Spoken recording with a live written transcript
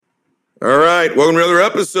All right, welcome to another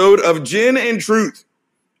episode of Gin and Truth.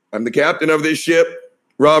 I'm the captain of this ship,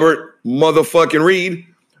 Robert motherfucking Reed.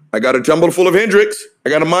 I got a tumbler full of Hendrix.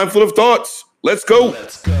 I got a mind full of thoughts. Let's go.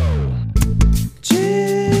 Let's go.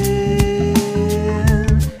 Gin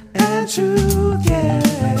and Truth,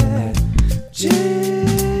 yeah. Gin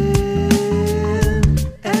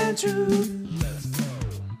and Truth. Let's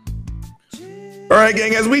go. All right,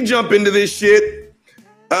 gang, as we jump into this shit,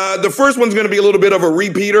 the first one's going to be a little bit of a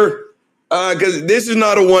repeater because this is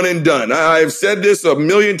not a one and done. I've said this a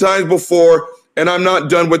million times before, and I'm not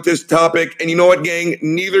done with this topic. And you know what, gang?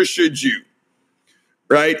 Neither should you,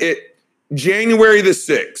 right? January the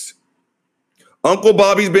 6th. Uncle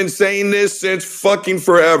Bobby's been saying this since fucking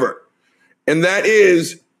forever. And that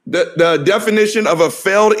is the definition of a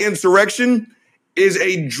failed insurrection is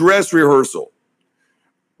a dress rehearsal.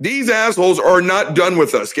 These assholes are not done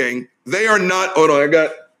with us, gang. They are not. Hold on,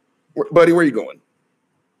 buddy, where are you going?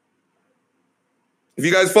 If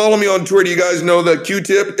you guys follow me on Twitter, you guys know that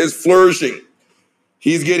Q-Tip is flourishing.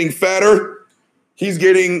 He's getting fatter. He's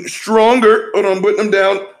getting stronger. Hold on, I'm putting him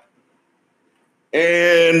down.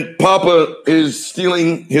 And Papa is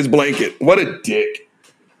stealing his blanket. What a dick.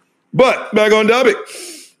 But back on topic.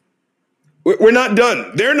 We're not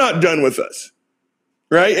done. They're not done with us.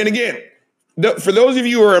 Right? And again, for those of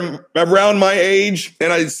you who are around my age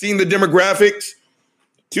and I've seen the demographics,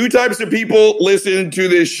 two types of people listen to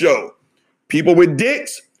this show. People with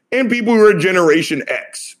dicks and people who are Generation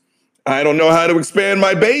X. I don't know how to expand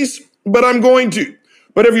my base, but I'm going to.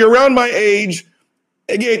 But if you're around my age,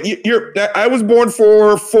 again, I was born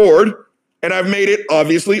for Ford, and I've made it,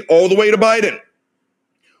 obviously, all the way to Biden.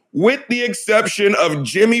 With the exception of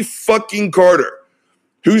Jimmy fucking Carter,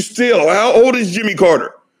 who's still, how old is Jimmy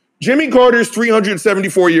Carter? Jimmy Carter is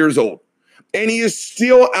 374 years old, and he is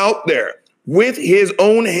still out there with his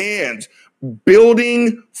own hands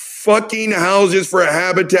building fucking houses for a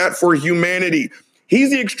Habitat for Humanity. He's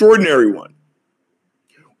the extraordinary one.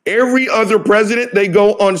 Every other president, they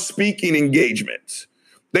go on speaking engagements.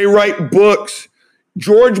 They write books.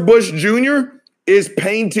 George Bush Jr. is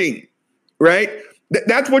painting, right?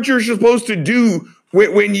 That's what you're supposed to do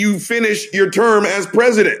when you finish your term as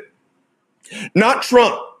president. Not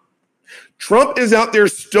Trump. Trump is out there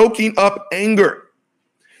stoking up anger.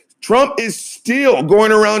 Trump is still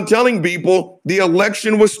going around telling people the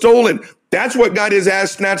election was stolen. That's what got his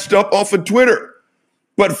ass snatched up off of Twitter.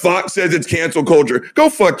 But Fox says it's cancel culture. Go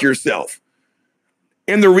fuck yourself.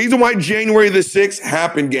 And the reason why January the 6th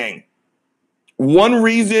happened, gang, one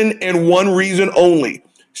reason and one reason only.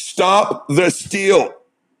 Stop the steal.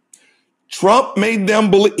 Trump made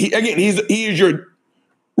them believe, he is your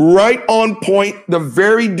right on point, the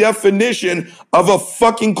very definition of a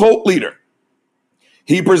fucking cult leader.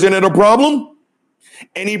 He presented a problem,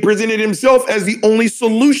 and he presented himself as the only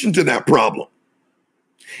solution to that problem.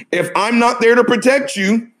 If I'm not there to protect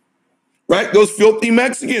you, right, those filthy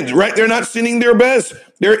Mexicans, right, they're not sending their best.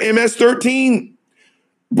 They're MS-13.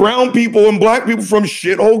 Brown people and black people from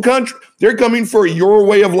shithole country, they're coming for your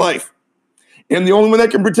way of life. And the only one that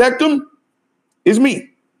can protect them is me.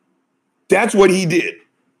 That's what he did.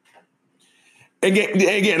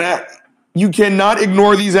 Again, you cannot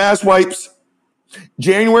ignore these ass wipes.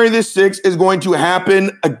 January the 6th is going to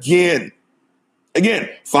happen again. Again,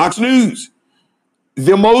 Fox News,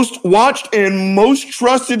 the most watched and most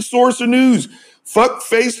trusted source of news.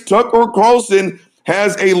 Fuckface Tucker Carlson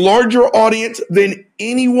has a larger audience than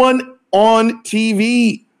anyone on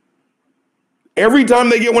TV. Every time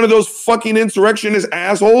they get one of those fucking insurrectionist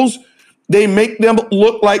assholes, they make them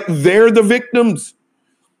look like they're the victims.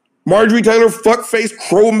 Marjorie Taylor Fuckface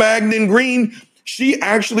Cro-Magnon Green, she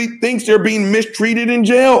actually thinks they're being mistreated in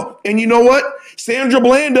jail. And you know what? Sandra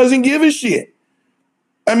Bland doesn't give a shit.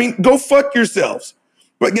 I mean, go fuck yourselves.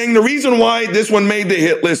 But gang, the reason why this one made the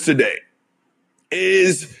hit list today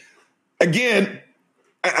is, again,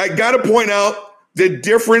 I got to point out the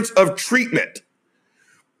difference of treatment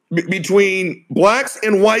between blacks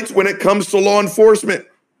and whites when it comes to law enforcement.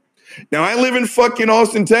 Now, I live in fucking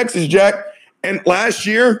Austin, Texas, Jack. And last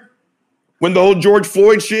year, when the whole George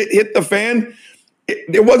Floyd shit hit the fan,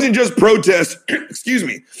 it wasn't just protests,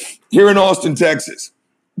 here in Austin, Texas.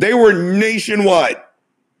 They were nationwide.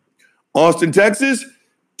 Austin, Texas,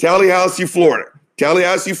 Tallahassee, Florida.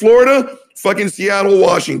 Tallahassee, Florida, fucking Seattle,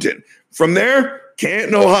 Washington. From there,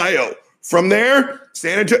 Canton, Ohio. From there,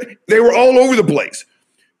 San Antonio. They were all over the place.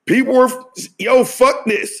 People were, fuck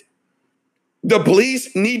this. The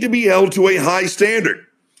police need to be held to a high standard.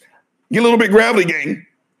 Get a little bit gravelly, gang.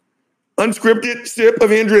 Unscripted sip of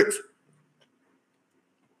Hendrix.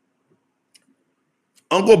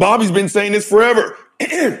 Uncle Bobby's been saying this forever.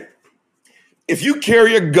 If you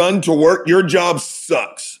carry a gun to work, your job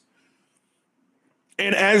sucks.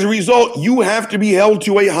 And as a result, you have to be held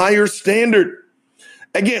to a higher standard.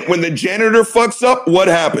 Again, when the janitor fucks up, what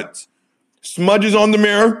happens? Smudges on the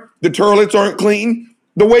mirror, the toilets aren't clean,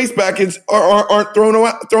 the waste baskets aren't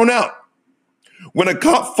thrown out. When a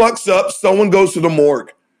cop fucks up, someone goes to the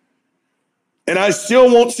morgue. And I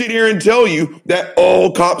still won't sit here and tell you that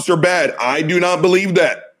all cops are bad. I do not believe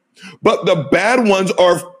that. But the bad ones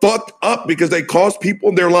are fucked up because they cost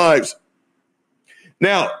people their lives.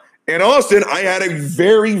 Now, in Austin, I had a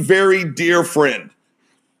very, very dear friend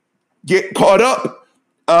get caught up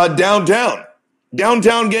downtown.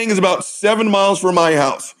 Downtown, gang, is about 7 miles from my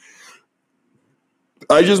house.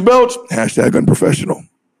 I just belched. Hashtag unprofessional.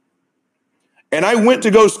 And I went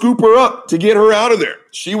to go scoop her up to get her out of there.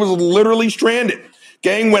 She was literally stranded.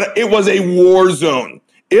 Gang, when it was a war zone.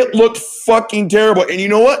 It looked fucking terrible. And you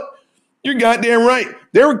know what? You're goddamn right.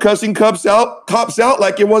 They were cussing cops out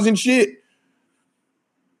like it wasn't shit.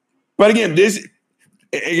 But again, this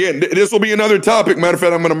will be another topic. Matter of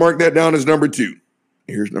fact, I'm going to mark that down as number 2.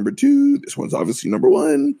 Here's number 2. This one's obviously number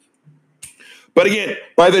 1. But again,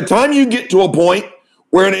 by the time you get to a point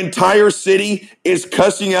where an entire city is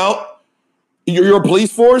cussing out your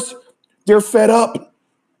police force, they're fed up.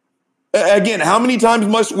 Again, how many times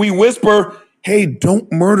must we whisper, hey,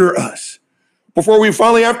 don't murder us, before we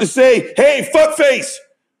finally have to say, hey, fuckface,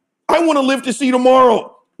 I want to live to see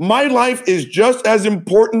tomorrow. My life is just as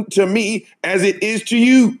important to me as it is to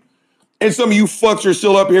you. And some of you fucks are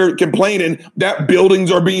still up here complaining that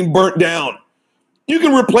buildings are being burnt down. You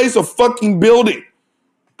can replace a fucking building.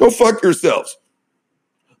 Go fuck yourselves.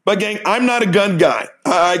 But gang, I'm not a gun guy.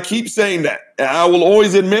 I keep saying that. I will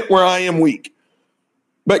always admit where I am weak.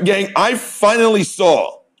 But gang, I finally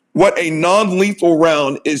saw what a non-lethal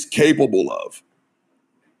round is capable of.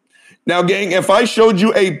 Now, gang, if I showed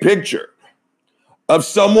you a picture of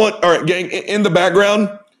someone, all right, gang, in the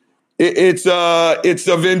background, it's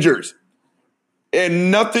Avengers.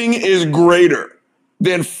 And nothing is greater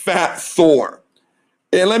than Fat Thor.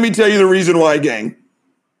 And let me tell you the reason why, gang.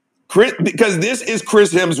 Because this is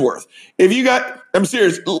Chris Hemsworth. I'm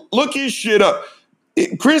serious, look his shit up.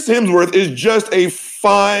 Chris Hemsworth is just a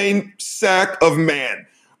fine sack of man.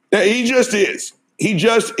 He just is. He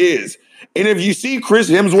just is. And if you see Chris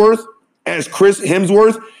Hemsworth as Chris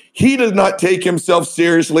Hemsworth, he does not take himself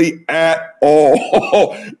seriously at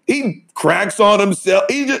all. He cracks on himself.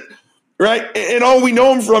 He just, right? And all we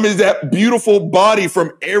know him from is that beautiful body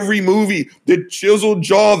from every movie, the chiseled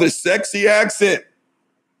jaw, the sexy accent.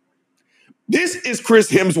 This is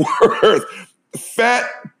Chris Hemsworth, fat,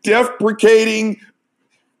 deprecating.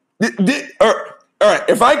 All right,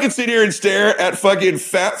 if I could sit here and stare at fucking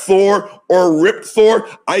Fat Thor or Ripped Thor,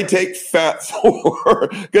 I take Fat Thor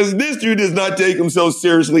because this dude does not take himself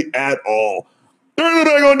seriously at all. Turn it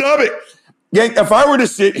on topic. Gang, if I were to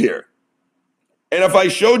sit here and if I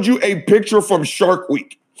showed you a picture from Shark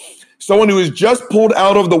Week, someone who is just pulled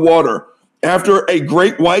out of the water after a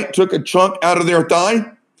great white took a chunk out of their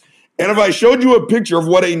thigh, and if I showed you a picture of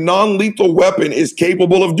what a non-lethal weapon is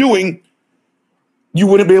capable of doing, you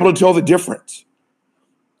wouldn't be able to tell the difference.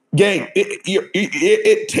 Gang,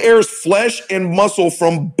 it tears flesh and muscle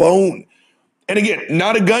from bone. And again,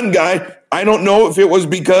 not a gun guy. I don't know if it was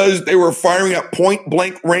because they were firing at point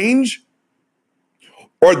blank range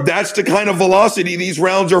or that's the kind of velocity these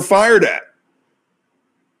rounds are fired at.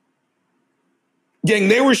 Gang,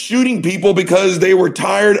 they were shooting people because they were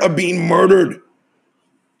tired of being murdered.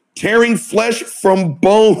 Tearing flesh from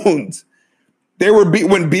bones.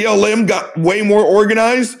 When BLM got way more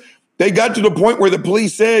organized, they got to the point where the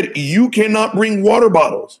police said, you cannot bring water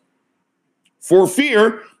bottles for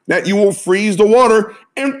fear that you will freeze the water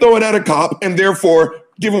and throw it at a cop and therefore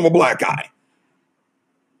give him a black eye.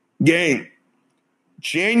 Gang,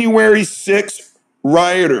 January 6th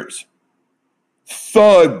rioters,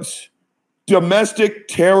 thugs, domestic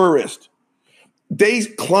terrorists, they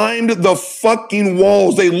climbed the fucking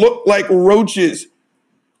walls. They looked like roaches.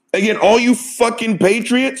 Again, all you fucking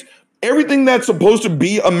patriots, everything that's supposed to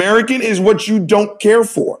be American is what you don't care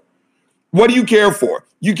for. What do you care for?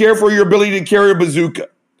 You care for your ability to carry a bazooka.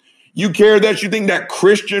 You care that you think that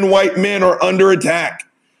Christian white men are under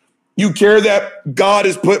attack. You care that God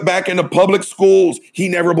is put back into public schools. He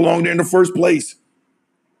never belonged there in the first place.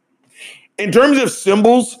 In terms of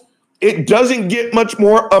symbols, it doesn't get much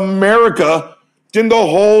more America than the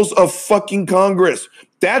halls of fucking Congress.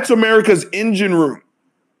 That's America's engine room.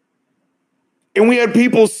 And we had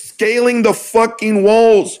people scaling the fucking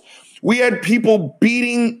walls. We had people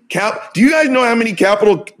beating Do you guys know how many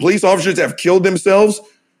Capitol police officers have killed themselves?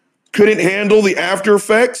 Couldn't handle the after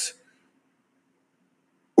effects?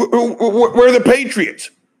 Where are the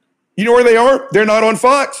Patriots? You know where they are? They're not on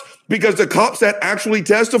Fox because the cops that actually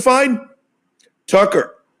testified,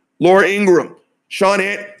 Tucker, Laura Ingraham, Sean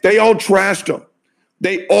Hant, they all trashed them.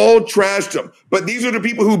 They all trashed them. But these are the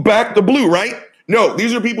people who back the blue, right? No,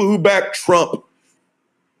 these are people who back Trump.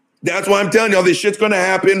 That's why I'm telling y'all this shit's going to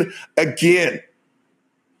happen again.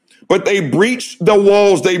 But they breached the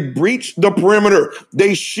walls. They breached the perimeter.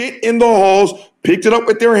 They shit in the halls, picked it up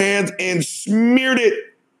with their hands, and smeared it.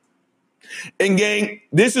 And gang,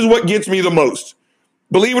 this is what gets me the most.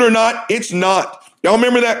 Believe it or not, it's not. Y'all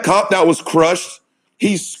remember that cop that was crushed?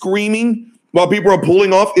 He's screaming while people are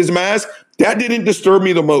pulling off his mask. That didn't disturb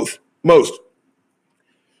me the most.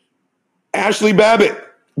 Ashley Babbitt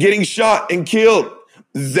getting shot and killed.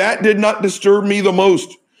 That did not disturb me the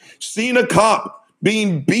most. Seeing a cop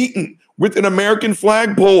being beaten with an American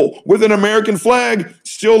flag pole, with an American flag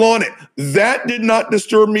still on it. That did not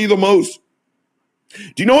disturb me the most.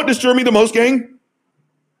 Do you know what disturbed me the most, gang?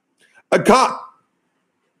 A cop.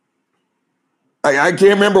 I can't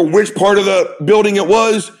remember which part of the building it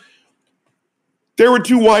was. There were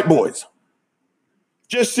two white boys.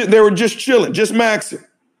 Just sitting, they were just chilling, just maxing.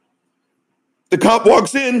 The cop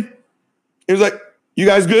walks in. He was like, "You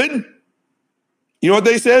guys good?" You know what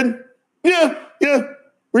they said? Yeah,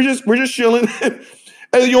 we're just chilling. And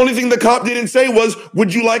the only thing the cop didn't say was,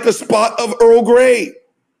 "Would you like a spot of Earl Grey?"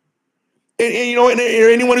 And you know, and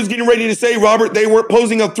anyone who's getting ready to say, Robert, they weren't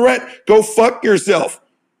posing a threat, go fuck yourself.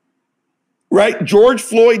 Right? George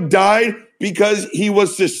Floyd died because he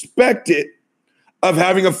was suspected of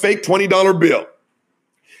having a fake $20 bill.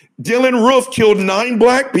 Dylan Roof killed 9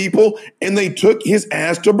 black people and they took his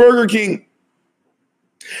ass to Burger King.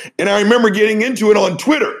 And I remember getting into it on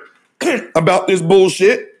Twitter about this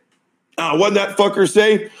bullshit. What'd that fucker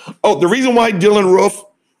say? Oh, the reason why Dylan Roof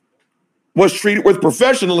was treated with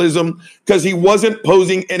professionalism because he wasn't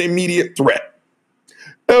posing an immediate threat.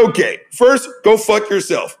 Okay, first, go fuck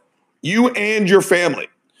yourself. You and your family.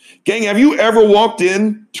 Gang, have you ever walked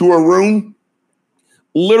into a room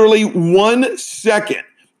literally 1 second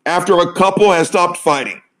after a couple has stopped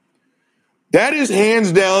fighting? That is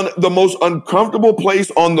hands down the most uncomfortable place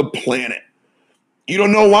on the planet. You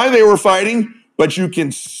don't know why they were fighting, but you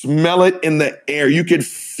can smell it in the air. You can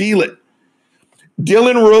feel it.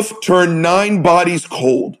 Dylan Roof turned 9 bodies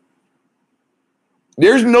cold.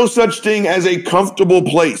 There's no such thing as a comfortable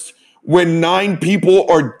place when 9 people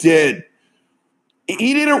are dead.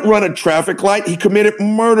 He didn't run a traffic light. He committed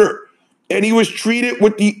murder. And he was treated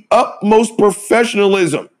with the utmost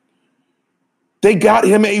professionalism. They got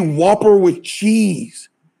him a Whopper with cheese.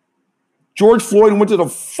 George Floyd went to the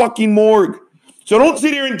fucking morgue. So don't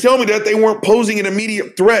sit here and tell me that they weren't posing an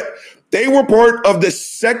immediate threat. They were part of the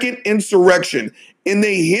second insurrection in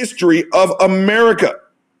the history of America.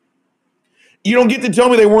 You don't get to tell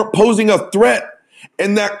me they weren't posing a threat.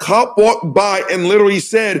 And that cop walked by and literally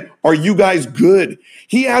said, "Are you guys good?"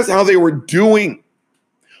 He asked how they were doing.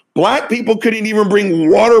 Black people couldn't even bring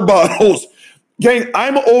water bottles. Gang,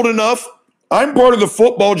 I'm old enough. I'm part of the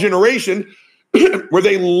football generation where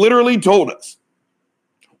they literally told us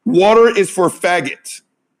water is for faggots.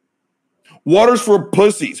 Water's for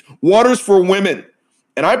pussies. Water's for women.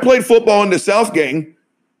 And I played football in the South, gang.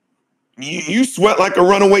 You sweat like a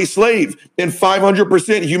runaway slave in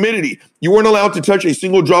 500% humidity. You weren't allowed to touch a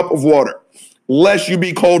single drop of water, lest you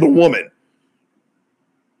be called a woman.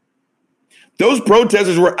 Those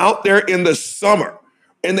protesters were out there in the summer,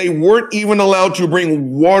 and they weren't even allowed to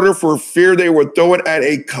bring water for fear they would throw it at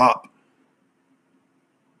a cop.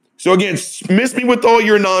 So again, miss me with all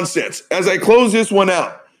your nonsense. As I close this one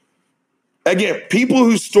out, again, people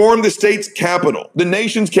who stormed the state's capital, the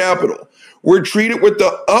nation's capital, were treated with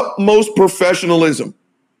the utmost professionalism.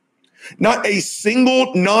 Not a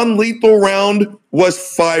single non-lethal round was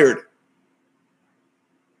fired.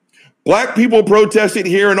 Black people protested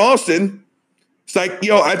here in Austin. It's like,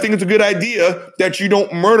 I think it's a good idea that you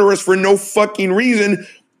don't murder us for no fucking reason.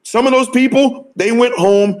 Some of those people, they went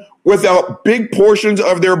home without big portions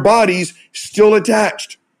of their bodies still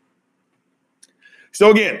attached. So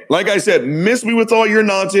again, like I said, miss me with all your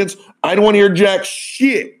nonsense. I don't want to hear jack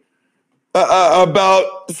shit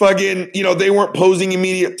about fucking, they weren't posing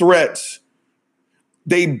immediate threats.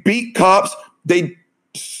 They beat cops. They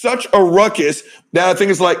such a ruckus that I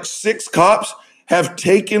think it's like 6 cops have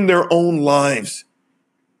taken their own lives.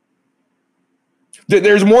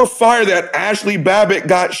 There's more fire that Ashley Babbitt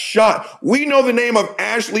got shot. We know the name of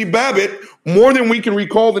Ashley Babbitt more than we can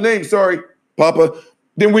recall the name. Sorry, Papa.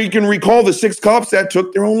 Then we can recall the 6 cops that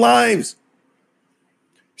took their own lives.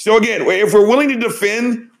 So again, if we're willing to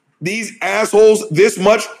defend these assholes this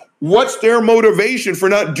much, what's their motivation for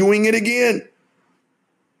not doing it again?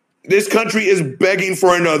 This country is begging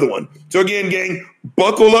for another one. So again, gang,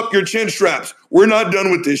 buckle up your chin straps. We're not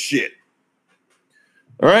done with this shit.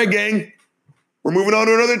 All right, gang. We're moving on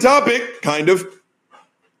to another topic, kind of.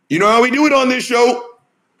 You know how we do it on this show.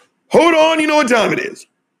 Hold on, you know what time it is.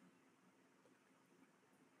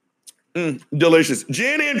 Delicious.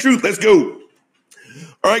 Jan and Truth, let's go.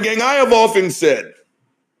 All right, gang, I have often said,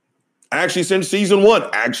 actually since season 1,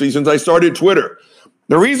 actually since I started Twitter,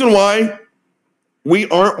 the reason why we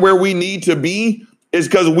aren't where we need to be is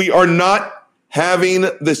because we are not having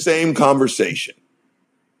the same conversation.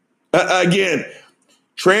 Again,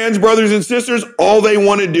 trans brothers and sisters, all they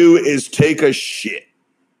want to do is take a shit.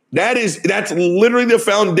 That's literally the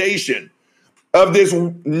foundation of this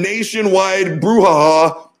nationwide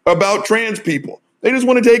brouhaha about trans people. They just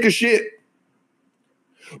want to take a shit.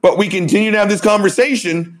 But we continue to have this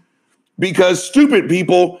conversation because stupid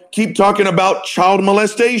people keep talking about child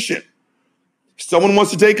molestation. Someone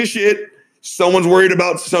wants to take a shit. Someone's worried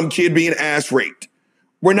about some kid being ass raped.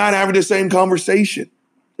 We're not having the same conversation,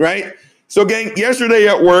 right? So, gang, yesterday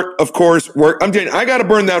at work, of course, I'm telling you, I got to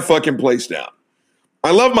burn that fucking place down.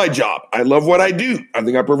 I love my job. I love what I do. I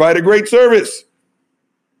think I provide a great service.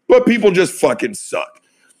 But people just fucking suck.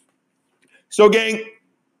 So, gang,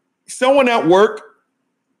 someone at work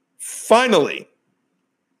finally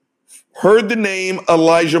heard the name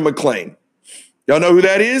Elijah McClain. Y'all know who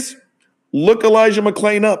that is? Look Elijah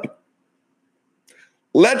McClain up.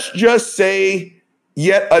 Let's just say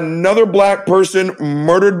yet another black person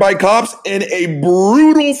murdered by cops in a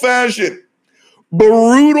brutal fashion.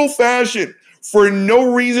 Brutal fashion. For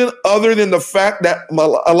no reason other than the fact that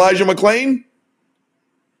Elijah McClain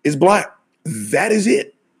is black. That is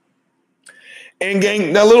it. And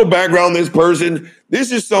gang, that little background on this person,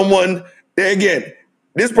 this is someone, again,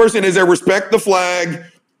 this person is a respect the flag,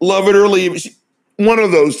 love it or leave it. One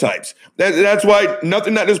of those types. That's why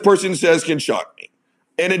nothing that this person says can shock me.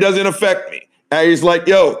 And it doesn't affect me. And he's like,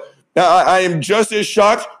 yo, I am just as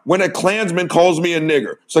shocked when a Klansman calls me a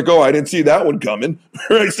nigger. It's like, oh, I didn't see that one coming.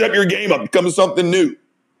 Step your game up, become something new.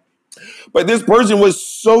 But this person was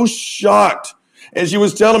so shocked. And she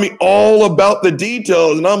was telling me all about the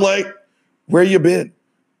details. And I'm like, where you been?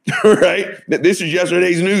 Right? This is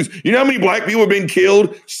yesterday's news. You know how many black people have been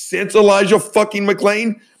killed since Elijah fucking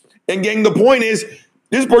McClain? And gang, the point is,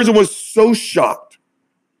 this person was so shocked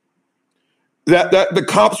that the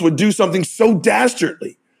cops would do something so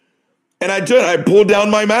dastardly. And I pulled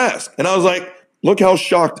down my mask and I was like, look how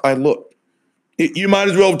shocked I looked. You might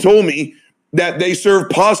as well have told me that they serve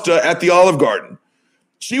pasta at the Olive Garden.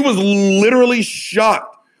 She was literally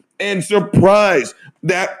shocked and surprised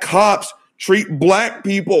that cops treat black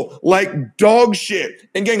people like dog shit.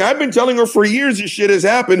 And gang, I've been telling her for years this shit has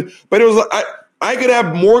happened, but it was like, I could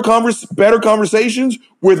have better conversations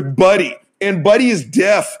with Buddy, and Buddy is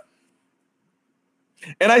deaf.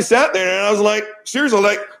 And I sat there and I was like, seriously,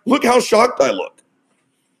 like, look how shocked I look,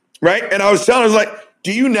 right? And I was telling her, I was like,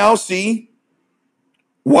 do you now see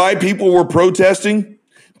why people were protesting?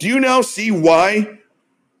 Do you now see why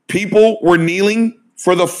people were kneeling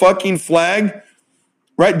for the fucking flag,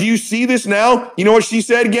 right? Do you see this now? You know what she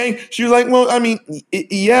said, gang? She was like, well, I mean,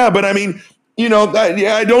 yeah, but I mean, you know,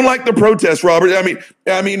 I don't like the protests, Robert. I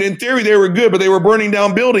mean, in theory, they were good, but they were burning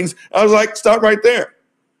down buildings. I was like, stop right there.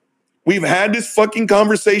 We've had this fucking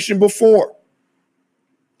conversation before.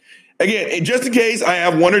 Again, just in case I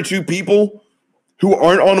have one or two people who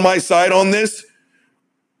aren't on my side on this,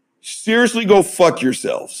 seriously go fuck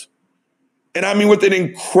yourselves. And I mean with an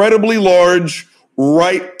incredibly large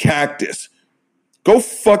right cactus. Go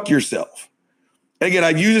fuck yourself. Again,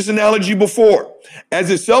 I've used this analogy before. As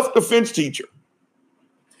a self-defense teacher,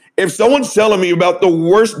 if someone's telling me about the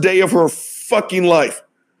worst day of her fucking life,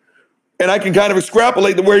 and I can kind of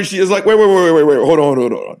extrapolate to where she is like, wait, hold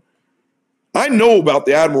on. I know about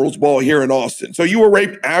the Admiral's Ball here in Austin. So you were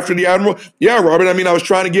raped after the Admiral? Yeah, Robert. I mean, I was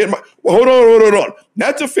trying to get my, well, hold on.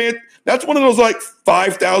 That's one of those like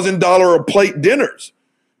 $5,000 a plate dinners.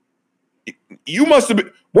 You must have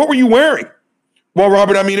been, what were you wearing? Well,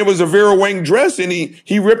 Robert, I mean, it was a Vera Wang dress and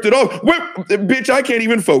he ripped it off. Wait, bitch, I can't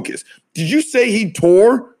even focus. Did you say he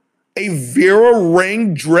tore a Vera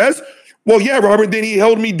Wang dress? Well, yeah, Robert, then he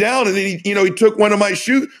held me down and then he took one of my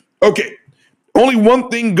shoes. Okay, only one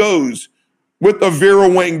thing goes with a Vera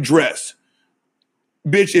Wang dress.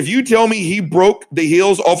 Bitch, if you tell me he broke the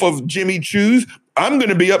heels off of Jimmy Choo's, I'm going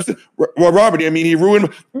to be upset. Well, Robert, I mean, he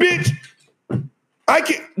ruined, bitch, I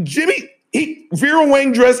can't, Vera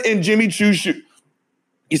Wang dress and Jimmy Choo's shoe.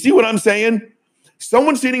 You see what I'm saying?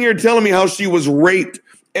 Someone's sitting here telling me how she was raped,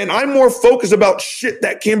 and I'm more focused about shit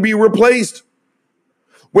that can be replaced.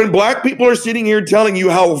 When black people are sitting here telling you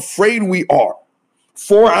how afraid we are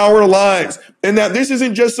for our lives. And that this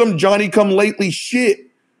isn't just some Johnny-come-lately shit.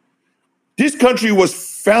 This country was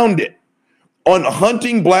founded on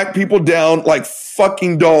hunting black people down like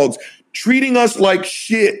fucking dogs, treating us like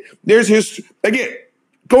shit. There's history. Again,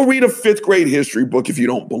 go read a 5th grade history book if you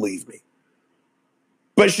don't believe me.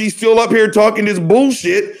 But she's still up here talking this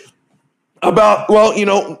bullshit about, well,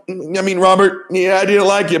 Robert, yeah, I didn't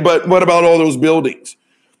like it, but what about all those buildings?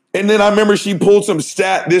 And then I remember she pulled some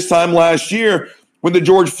stat this time last year when the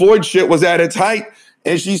George Floyd shit was at its height,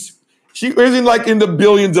 and she was in the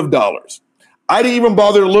billions of dollars. I didn't even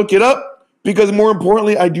bother to look it up because, more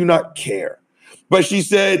importantly, I do not care. But she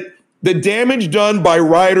said the damage done by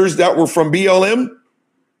rioters that were from BLM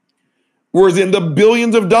was in the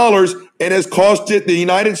billions of dollars and has costed the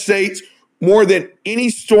United States more than any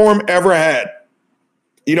storm ever had.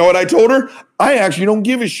 You know what I told her? I actually don't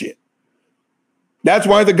give a shit. That's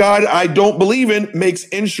why the God I don't believe in makes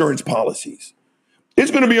insurance policies.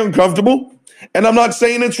 It's going to be uncomfortable, and I'm not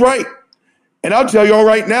saying it's right. And I'll tell you all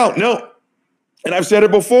right now, no. And I've said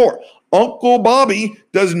it before. Uncle Bobby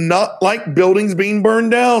does not like buildings being burned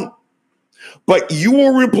down. But you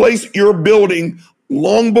will replace your building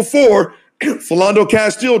long before Philando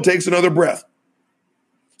Castile takes another breath.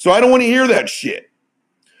 So I don't want to hear that shit.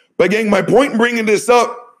 But gang, my point in bringing this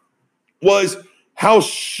up was how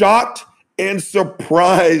shocked and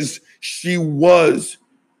surprised she was.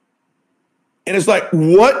 And it's like,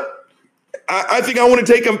 what? I think I want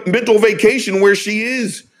to take a mental vacation where she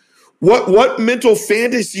is. What mental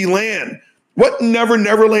fantasy land, what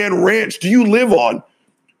Neverland ranch do you live on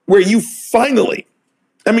where you finally,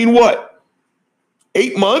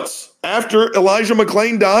 8 months after Elijah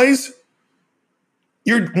McClain dies,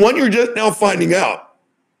 you're just now finding out.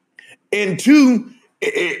 And 2,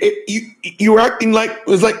 you're acting like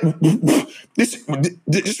it's like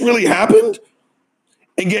this really happened.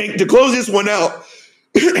 And gang, to close this one out,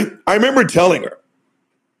 I remember telling her,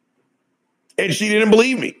 and she didn't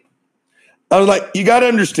believe me. I was like, you got to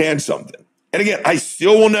understand something. And again, I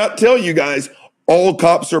still will not tell you guys all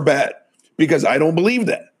cops are bad because I don't believe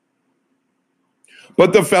that.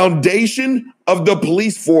 But the foundation of the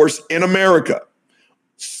police force in America,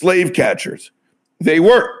 slave catchers, they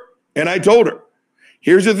were. And I told her,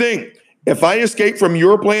 here's the thing. If I escaped from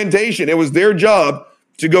your plantation, it was their job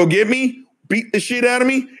to go get me, beat the shit out of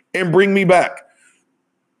me, and bring me back.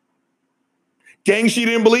 Gang, she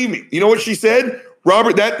didn't believe me. You know what she said?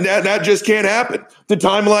 Robert, that just can't happen. The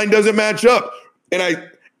timeline doesn't match up. And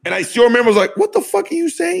I still remember, I was like, what the fuck are you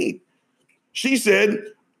saying? She said,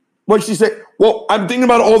 what she said, well, I'm thinking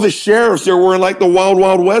about all the sheriffs that were in like the Wild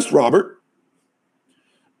Wild West, Robert.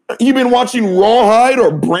 You been watching Rawhide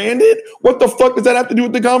or Branded? What the fuck does that have to do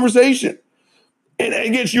with the conversation? And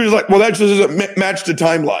again, she was like, well, that just doesn't match the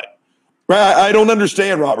timeline. Right? I don't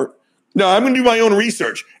understand, Robert. No, I'm going to do my own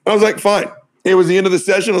research. And I was like, fine. It was the end of the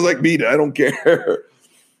session. I was like, beat it. I don't care.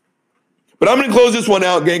 But I'm going to close this one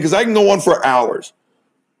out, gang, because I can go on for hours.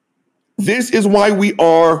 This is why we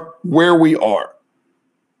are where we are.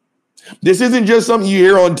 This isn't just something you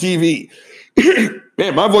hear on TV.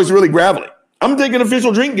 Man, my voice is really gravelly. I'm taking an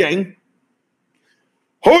official drink, gang.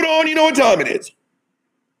 Hold on, you know what time it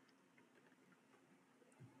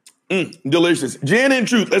is. Delicious. Jan and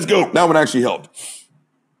Truth, let's go. That one actually helped.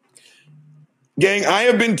 Gang, I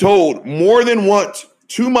have been told more than once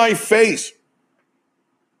to my face.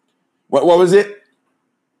 What was it?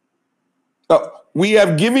 We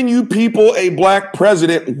have given you people a black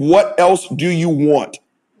president. What else do you want?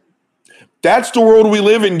 That's the world we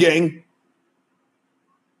live in, gang.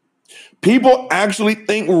 People actually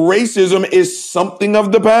think racism is something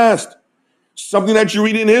of the past, something that you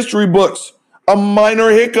read in history books, a minor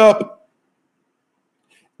hiccup.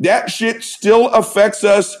 That shit still affects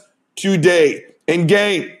us today. And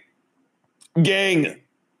gang,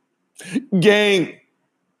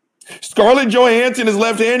 Scarlett Johansson is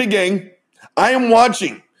left-handed, gang. I am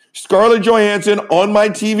watching Scarlett Johansson on my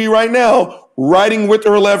TV right now, writing with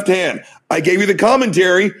her left hand. I gave you the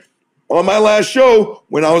commentary on my last show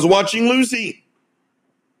when I was watching Lucy.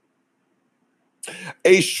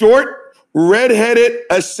 A short, red-headed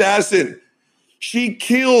assassin. She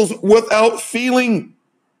kills without feeling.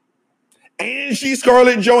 And she's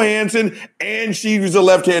Scarlett Johansson, and she's a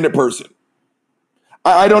left-handed person.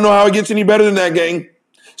 I don't know how it gets any better than that, gang.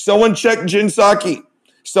 Someone check Jen Psaki.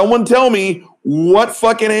 Someone tell me what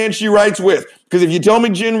fucking hand she writes with. Because if you tell me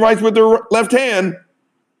Jen writes with her left hand,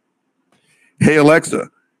 hey, Alexa,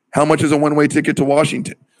 how much is a one-way ticket to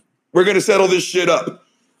Washington? We're going to settle this shit up.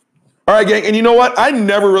 All right, gang. And you know what? I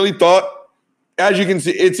never really thought, as you can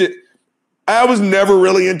see, I was never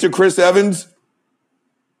really into Chris Evans.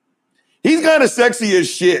 He's kind of sexy as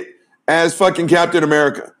shit as fucking Captain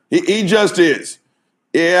America. He just is.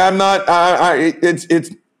 Yeah, I'm not.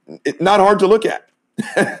 It's not hard to look at.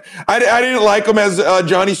 I didn't like him as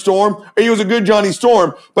Johnny Storm. He was a good Johnny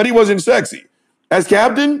Storm, but he wasn't sexy. As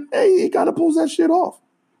Captain, hey, he kind of pulls that shit off.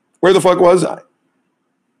 Where the fuck was I?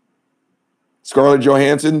 Scarlett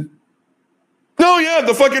Johansson? No, yeah,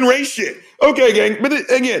 the fucking race shit. Okay, gang. But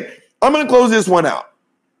again, I'm going to close this one out.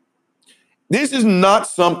 This is not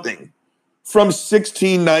something from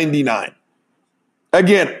 1699.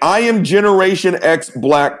 Again, I am Generation X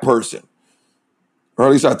black person. Or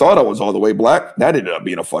at least I thought I was all the way black. That ended up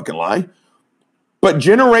being a fucking lie. But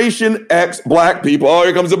Generation X black people, oh,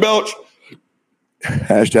 here comes the belch.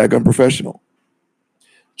 Hashtag unprofessional.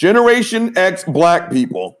 Generation X black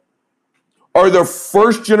people are the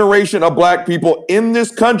first generation of black people in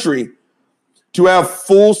this country to have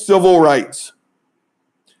full civil rights.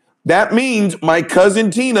 That means my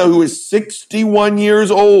cousin Tina, who is 61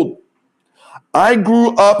 years old, I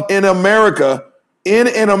grew up in America, in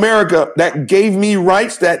an America that gave me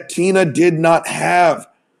rights that Tina did not have.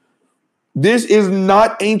 This is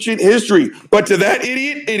not ancient history, but to that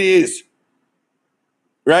idiot, it is.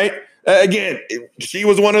 Right? Again, she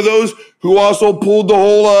was one of those who also pulled the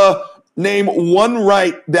whole name one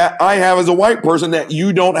right that I have as a white person that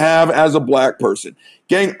you don't have as a black person.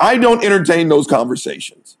 Gang, I don't entertain those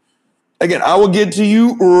conversations. Again, I will get to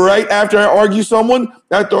you right after I argue someone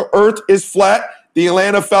that the earth is flat, the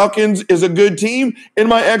Atlanta Falcons is a good team, and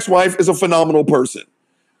my ex-wife is a phenomenal person.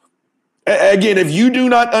 Again, if you do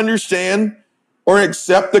not understand or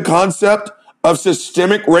accept the concept of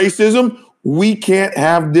systemic racism, we can't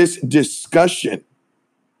have this discussion.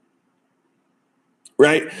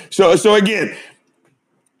 Right? So again,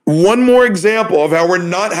 one more example of how we're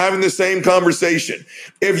not having the same conversation.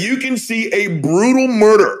 If you can see a brutal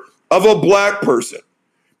murder of a black person,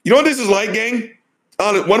 you know what this is like, gang?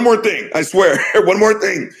 One more thing, I swear. One more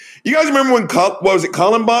thing. You guys remember when, what was it,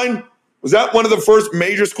 Columbine? Was that one of the first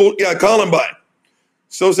major schools? Yeah, Columbine.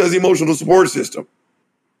 So says the emotional support system.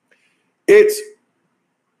 You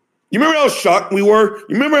remember how shocked we were?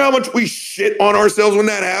 You remember how much we shit on ourselves when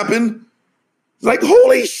that happened? It's like,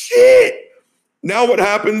 holy shit. Now what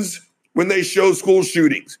happens when they show school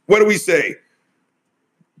shootings? What do we say?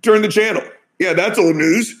 Turn the channel. Yeah, that's old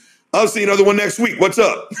news. I'll see another one next week. What's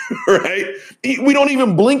up? Right? We don't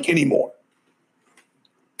even blink anymore.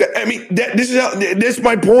 This is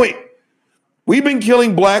my point. We've been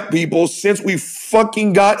killing black people since we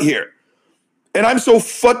fucking got here. And I'm so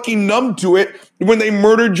fucking numb to it. When they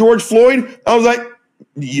murdered George Floyd, I was like,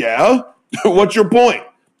 yeah, what's your point?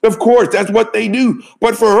 Of course, that's what they do.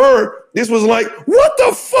 But for her, this was like, what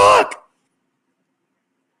the fuck?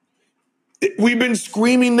 We've been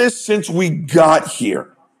screaming this since we got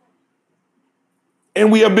here. And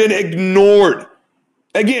we have been ignored.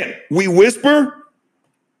 Again, we whisper,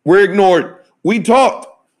 we're ignored. We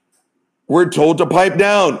talk, we're told to pipe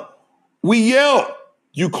down. We yell,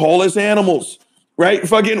 you call us animals, right?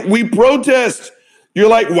 Fucking, we protest. You're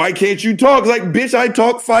like, why can't you talk? Like, bitch, I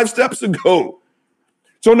talked 5 steps ago.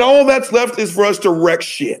 So now all that's left is for us to wreck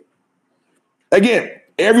shit. Again,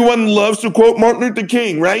 everyone loves to quote Martin Luther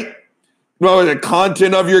King, right? Well, the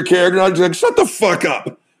content of your character. I'm just like, shut the fuck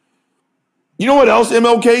up. You know what else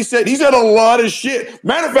MLK said? He said a lot of shit.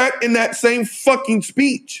 Matter of fact, in that same fucking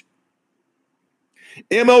speech,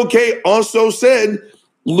 MLK also said,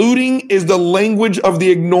 looting is the language of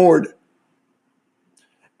the ignored.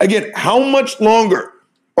 Again, how much longer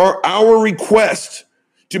are our requests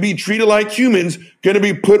to be treated like humans going to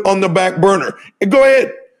be put on the back burner? And go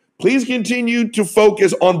ahead. Please continue to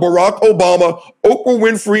focus on Barack Obama, Oprah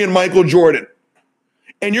Winfrey, and Michael Jordan.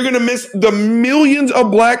 And you're going to miss the millions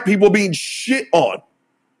of black people being shit on.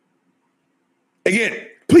 Again,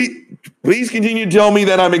 please continue to tell me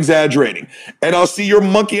that I'm exaggerating. And I'll see your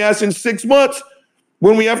monkey ass in 6 months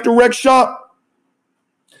when we have to wreck shop.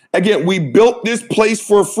 Again, we built this place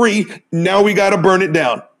for free. Now we got to burn it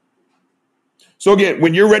down. So again,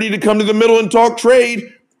 when you're ready to come to the middle and talk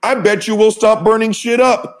trade, I bet you we'll stop burning shit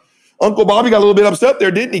up. Uncle Bobby got a little bit upset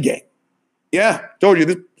there, didn't he, gang? Yeah, told you,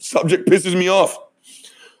 this subject pisses me off.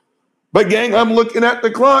 But gang, I'm looking at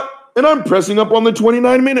the clock and I'm pressing up on the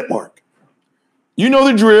 29-minute mark. You know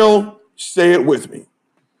the drill. Say it with me.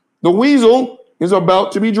 The weasel is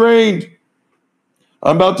about to be drained.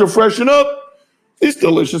 I'm about to freshen up this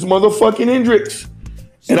delicious motherfucking Hendrix.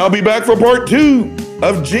 And I'll be back for part 2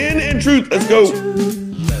 of Gin and Truth. Let's go.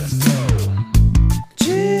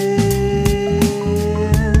 Gin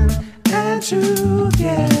and Truth,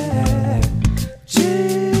 yeah.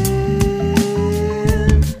 Gin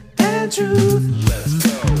and Truth. Let's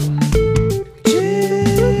go. Gin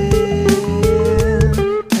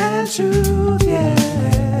and Truth.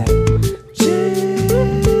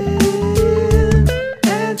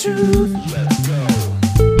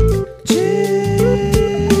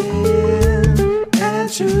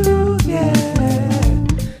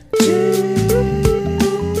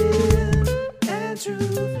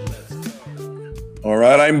 All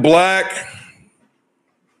right, I'm black.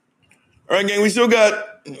 All right, gang, we still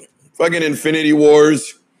got fucking Infinity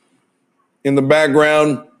Wars in the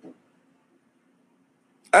background.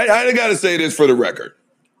 I got to say this for the record.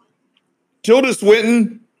 Tilda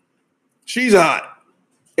Swinton, she's hot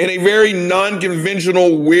in a very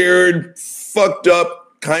non-conventional, weird, fucked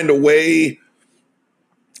up kind of way.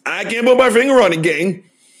 I can't put my finger on it, gang.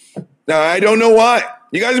 Now, I don't know why.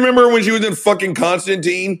 You guys remember when she was in fucking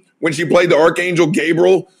Constantine, when she played the Archangel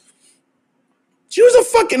Gabriel? She was a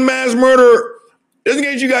fucking mass murderer. Just in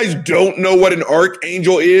case you guys don't know what an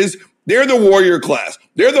Archangel is, they're the warrior class.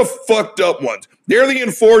 They're the fucked up ones. They're the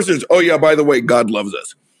enforcers. Oh, yeah, by the way, God loves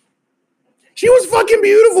us. She was fucking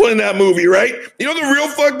beautiful in that movie, right? You know the real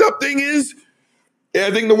fucked up thing is?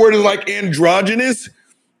 I think the word is like androgynous.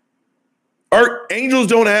 Archangels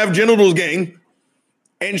don't have genitals, gang.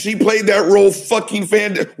 And she played that role fucking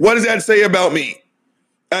What does that say about me?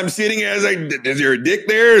 I'm sitting as is there a dick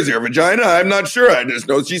there? Is there a vagina? I'm not sure. I just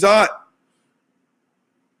know she's hot.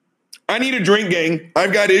 I need a drink, gang.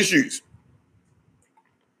 I've got issues.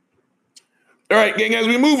 All right, gang, as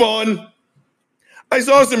we move on, I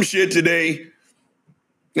saw some shit today.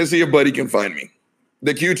 Let's see if Buddy can find me.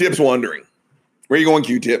 The Q-Tip's wandering. Where you going,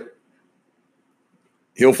 Q-Tip?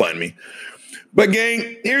 He'll find me. But,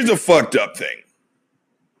 gang, here's a fucked up thing.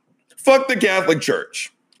 Fuck the Catholic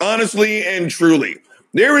Church. Honestly and truly.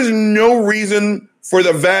 There is no reason for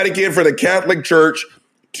the Vatican, for the Catholic Church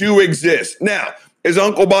to exist. Now, is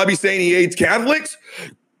Uncle Bobby saying he hates Catholics?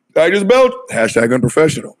 I just spelled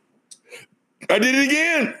 #unprofessional. I did it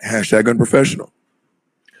again. #unprofessional.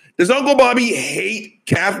 Does Uncle Bobby hate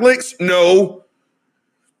Catholics? No.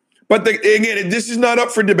 But again, this is not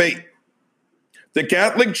up for debate. The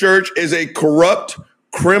Catholic Church is a corrupt,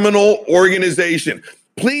 criminal organization.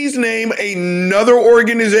 Please name another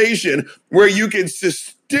organization where you can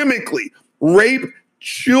systemically rape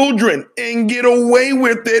children and get away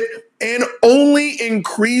with it and only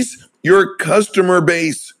increase your customer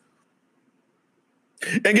base.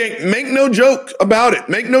 Again, make no joke about it.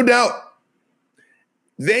 Make no doubt.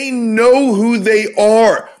 They know who they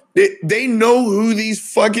are. They know who these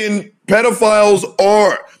fucking pedophiles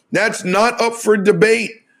are. That's not up for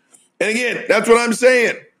debate. And again, that's what I'm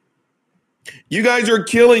saying. You guys are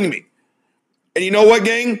killing me. And you know what,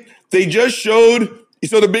 gang? They just showed.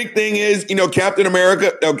 So the big thing is, Captain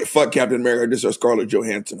America. Okay, fuck Captain America. This is Scarlett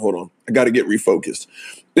Johansson. Hold on. I got to get refocused.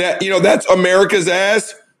 That's America's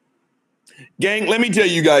ass. Gang, let me tell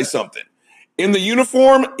you guys something. In the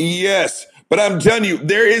uniform, yes. But I'm telling you,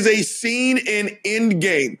 there is a scene in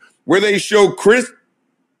Endgame where they show Chris.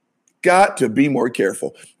 Got to be more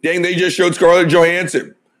careful. Gang, they just showed Scarlett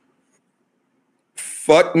Johansson.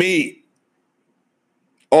 Fuck me.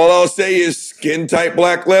 All I'll say is skin tight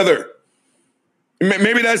black leather.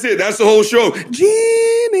 Maybe that's it. That's the whole show.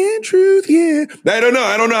 Gin and truth, yeah. I don't know.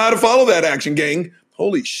 I don't know how to follow that action, gang.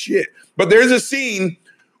 Holy shit. But there's a scene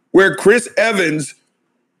where Chris Evans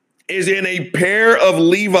is in a pair of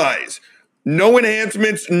Levi's. No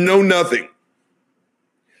enhancements, no nothing.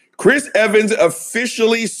 Chris Evans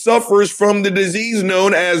officially suffers from the disease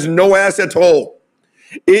known as no ass at all.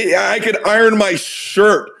 I could iron my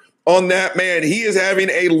shirt on that man. He is having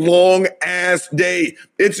a long ass day.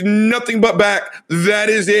 It's nothing but back. That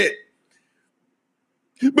is it.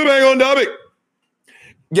 But back on topic.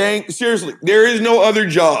 Gang, seriously, there is no other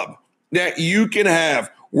job that you can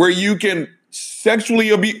have where you can sexually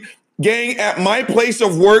abuse. Gang, at my place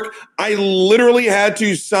of work, I literally had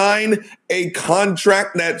to sign a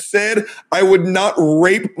contract that said I would not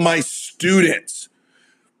rape my students.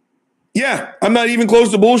 Yeah, I'm not even close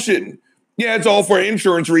to bullshitting. Yeah, it's all for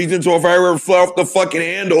insurance reasons. So if I ever fell off the fucking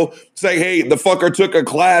handle, say, hey, the fucker took a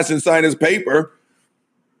class and signed his paper.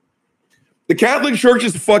 The Catholic Church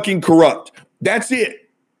is fucking corrupt. That's it.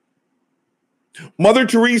 Mother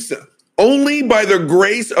Teresa, only by the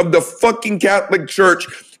grace of the fucking Catholic Church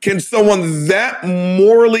can someone that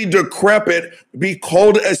morally decrepit be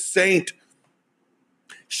called a saint.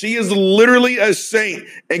 She is literally a saint.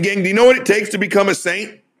 And gang, do you know what it takes to become a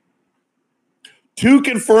saint? 2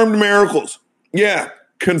 confirmed miracles. Yeah,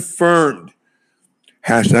 confirmed.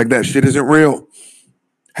 Hashtag that shit isn't real.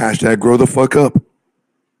 Hashtag grow the fuck up.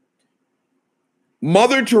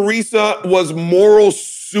 Mother Teresa was moral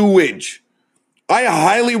sewage. I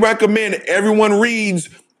highly recommend everyone reads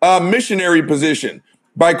Missionary Position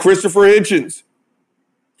by Christopher Hitchens.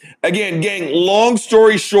 Again, gang, long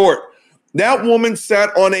story short, that woman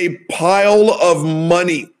sat on a pile of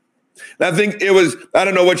money. I think it was, I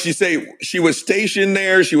don't know what she say. She was stationed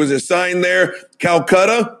there. She was assigned there.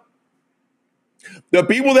 Calcutta. The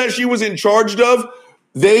people that she was in charge of,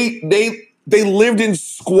 they They lived in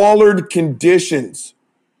squalid conditions.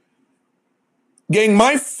 Gang,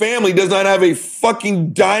 my family does not have a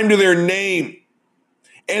fucking dime to their name.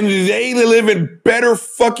 And they live in better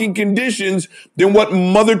fucking conditions than what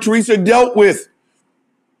Mother Teresa dealt with.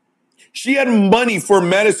 She had money for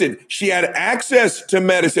medicine. She had access to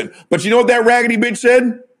medicine. But you know what that raggedy bitch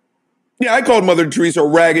said? Yeah, I called Mother Teresa a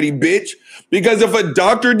raggedy bitch because if a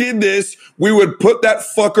doctor did this, we would put that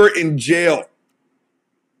fucker in jail.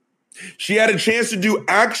 She had a chance to do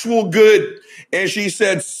actual good. And she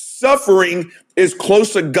said, suffering is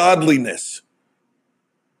close to godliness.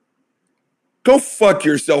 Go fuck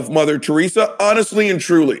yourself, Mother Teresa, honestly and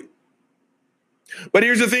truly. But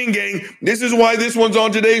here's the thing, gang. This is why this one's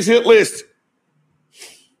on today's hit list.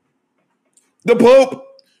 The Pope,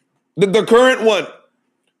 the current one,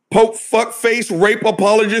 Pope fuckface rape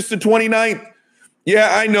apologist to 29th. Yeah,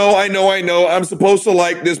 I know. I'm supposed to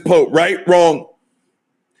like this Pope, right? Wrong.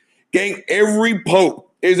 Gang, every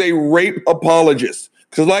Pope is a rape apologist.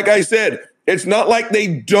 Because like I said, it's not like they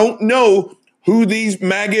don't know who these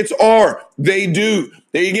maggots are. They do.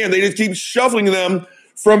 They just keep shuffling them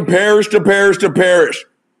from parish to parish to parish.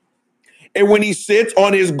 And when he sits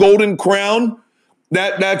on his golden crown,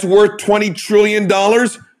 that's worth $20 trillion,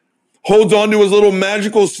 holds on to his little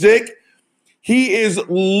magical stick, he is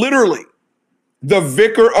literally the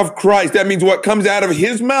vicar of Christ. That means what comes out of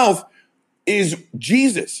his mouth is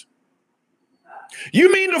Jesus.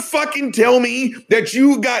 You mean to fucking tell me that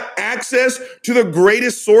you got access to the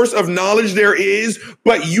greatest source of knowledge there is,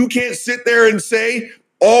 but you can't sit there and say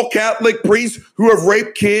all Catholic priests who have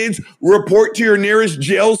raped kids report to your nearest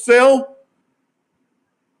jail cell?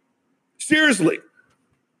 Seriously,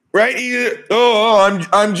 right?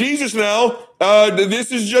 I'm Jesus now.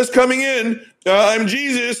 This is just coming in. I'm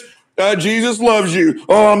Jesus. Jesus loves you.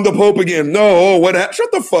 Oh, I'm the Pope again. No, what happened?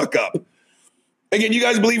 Shut the fuck up. Again, you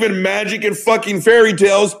guys believe in magic and fucking fairy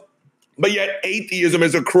tales, but yet atheism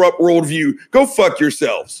is a corrupt worldview. Go fuck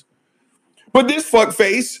yourselves. But this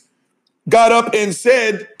fuckface got up and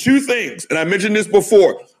said two things, and I mentioned this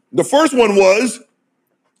before. The first one was,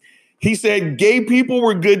 he said gay people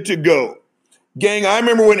were good to go. Gang, I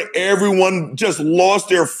remember when everyone just lost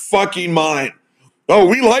their fucking mind. Oh,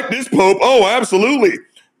 we like this Pope. Oh, absolutely.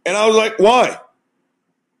 And I was like, why?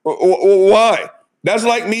 Why? That's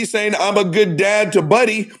like me saying I'm a good dad to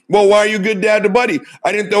Buddy. Well, why are you a good dad to Buddy?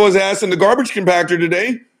 I didn't throw his ass in the garbage compactor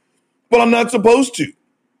today, but I'm not supposed to.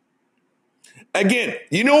 Again,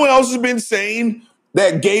 you know what else has been saying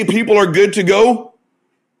that gay people are good to go?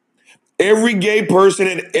 Every gay person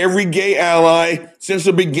and every gay ally since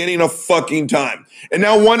the beginning of fucking time. And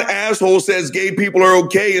now one asshole says gay people are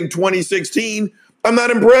okay in 2016. I'm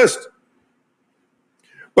not impressed.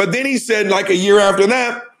 But then he said like a year after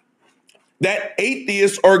that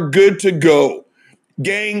atheists are good to go.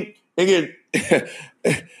 Gang, again,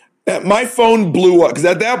 my phone blew up because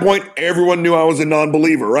at that point, everyone knew I was a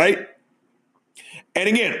non-believer, right? And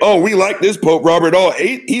again, oh, we like this Pope Robert. Oh,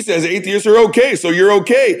 he says atheists are okay, so you're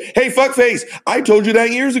okay. Hey, fuckface, I told you that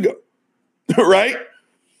years ago, right?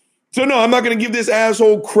 So no, I'm not going to give this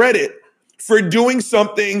asshole credit for doing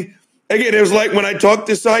something. Again, it was like when I talked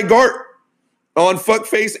to Cy Gart on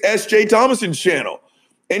fuckface S.J. Thomason's channel.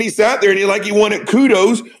 And he sat there and he wanted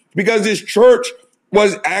kudos because his church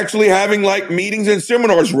was actually having like meetings and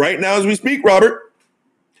seminars right now as we speak, Robert.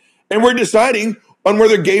 And we're deciding on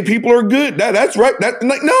whether gay people are good. That's right.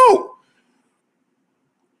 No.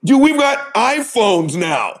 Dude, we've got iPhones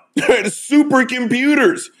now,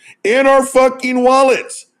 supercomputers in our fucking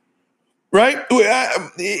wallets, right?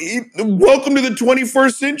 Welcome to the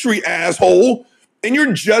 21st century, asshole. And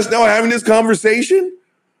you're just now having this conversation?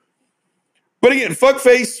 But again,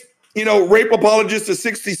 fuckface, rape apologist of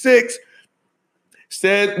 66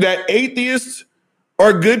 said that atheists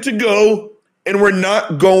are good to go and we're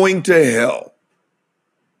not going to hell.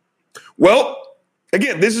 Well,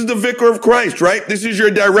 again, this is the vicar of Christ, right? This is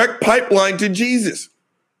your direct pipeline to Jesus.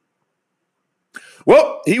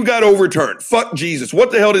 Well, he got overturned. Fuck Jesus.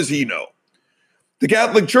 What the hell does he know? The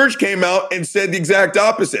Catholic Church came out and said the exact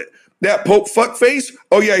opposite. That Pope fuckface,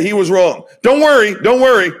 oh yeah, he was wrong. Don't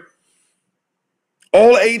worry.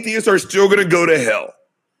 All atheists are still going to go to hell.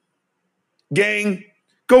 Gang,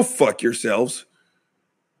 go fuck yourselves.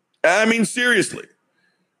 I mean, seriously.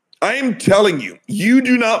 I am telling you, you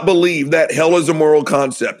do not believe that hell is a moral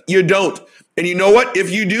concept. You don't. And you know what?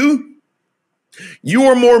 If you do, you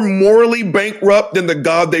are more morally bankrupt than the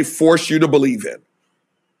God they force you to believe in.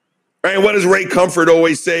 Right? What does Ray Comfort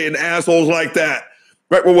always say in assholes like that?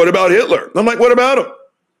 Right? Well, what about Hitler? I'm like, what about him?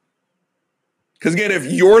 Because again, if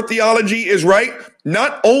your theology is right,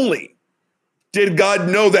 not only did God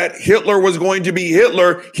know that Hitler was going to be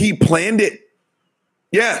Hitler? He planned it.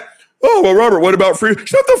 Yeah. Oh, well, Robert, what about free?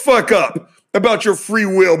 Shut the fuck up about your free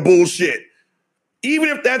will bullshit. Even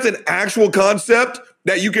if that's an actual concept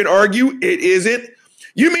that you can argue, it isn't.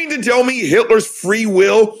 You mean to tell me Hitler's free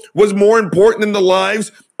will was more important than the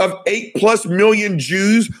lives of 8+ million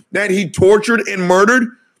Jews that he tortured and murdered?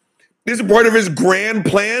 This is part of his grand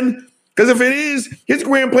plan? Because if it is, his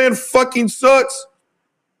grand plan fucking sucks.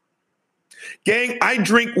 Gang, I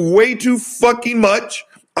drink way too fucking much.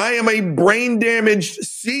 I am a brain damaged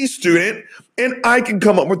C student, and I can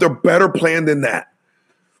come up with a better plan than that.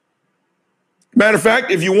 Matter of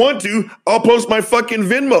fact, if you want to, I'll post my fucking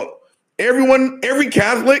Venmo. Everyone, every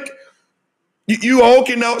Catholic, you all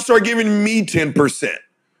can now start giving me 10%.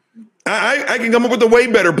 I can come up with a way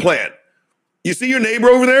better plan. You see your neighbor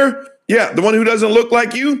over there? Yeah. The one who doesn't look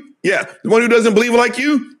like you? Yeah. The one who doesn't believe like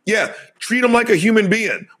you? Yeah. Treat them like a human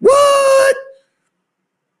being. What?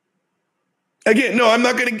 Again, no, I'm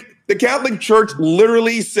not going to. The Catholic Church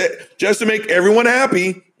literally said, just to make everyone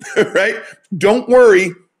happy, right? Don't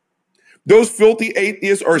worry. Those filthy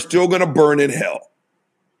atheists are still going to burn in hell.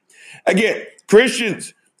 Again,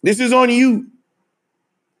 Christians, this is on you.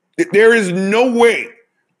 There is no way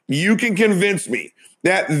you can convince me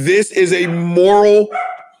that this is a moral.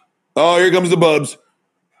 Oh, here comes the Bubs.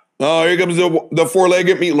 Oh, here comes the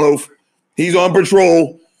four-legged meatloaf. He's on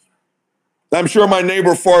patrol. I'm sure my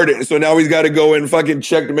neighbor farted, so now he's got to go and fucking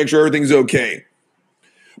check to make sure everything's okay.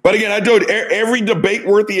 But again, I told you, every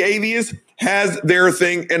debate-worthy atheist has their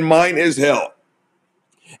thing, and mine is hell.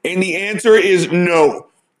 And the answer is no.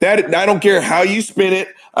 That I don't care how you spin it.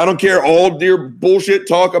 I don't care all your bullshit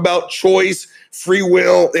talk about choice, free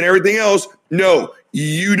will, and everything else. No,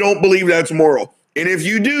 you don't believe that's moral. And if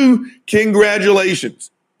you do,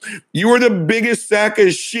 congratulations. You are the biggest sack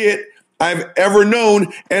of shit I've ever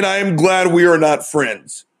known, and I am glad we are not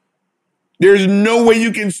friends. There's no way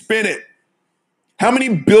you can spin it. How many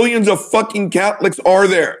billions of fucking Catholics are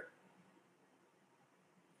there?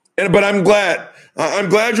 But I'm glad. I'm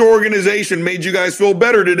glad your organization made you guys feel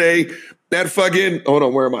better today. That fucking, hold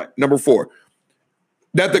on, where am I? Number 4.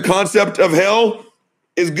 That the concept of hell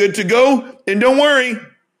is good to go. And don't worry,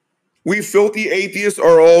 we filthy atheists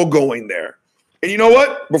are all going there. And you know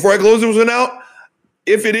what? Before I close this one out,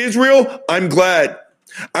 if it is real, I'm glad.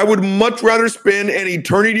 I would much rather spend an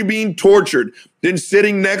eternity being tortured than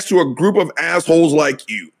sitting next to a group of assholes like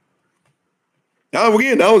you. Now,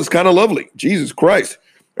 again, that was kind of lovely. Jesus Christ.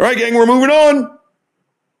 All right, gang, we're moving on.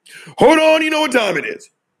 Hold on, you know what time it is.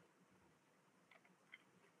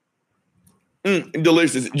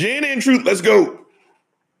 Delicious. Jan and Truth, let's go.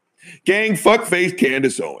 Gang, fuckface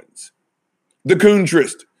Candace Owens. The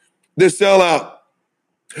Coontrist. The sellout.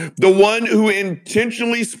 The one who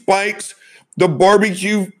intentionally spikes the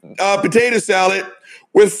barbecue potato salad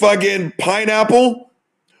with fucking pineapple,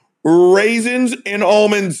 raisins, and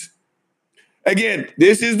almonds. Again,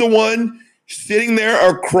 this is the one sitting there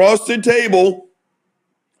across the table,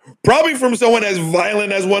 probably from someone as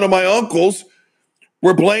violent as one of my uncles.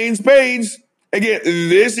 We're playing spades. Again,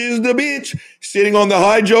 this is the bitch sitting on the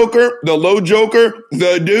high joker, the low joker,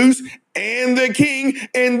 the deuce, and the king,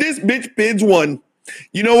 and this bitch bids one.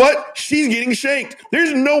 You know what? She's getting shanked.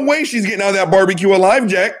 There's no way she's getting out of that barbecue alive,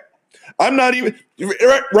 Jack. I'm not even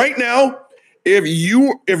right now. If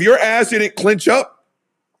your ass didn't clinch up,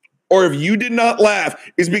 or if you did not laugh,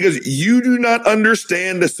 it's because you do not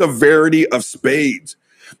understand the severity of spades.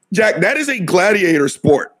 Jack, that is a gladiator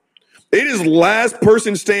sport. It is last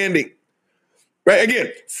person standing. Right?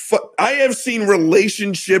 Again, I have seen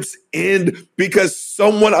relationships end because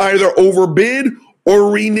someone either overbid or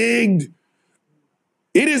reneged.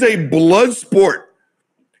 It is a blood sport.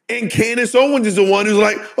 And Candace Owens is the one who's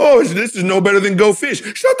like, oh, this is no better than Go Fish.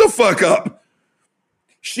 Shut the fuck up.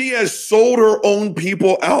 She has sold her own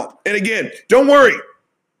people out. And again, don't worry.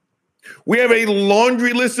 We have a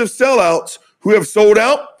laundry list of sellouts who have sold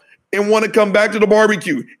out and want to come back to the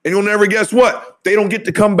barbecue. And you'll never guess what? They don't get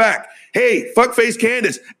to come back. Hey, fuckface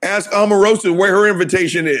Candace, ask Omarosa where her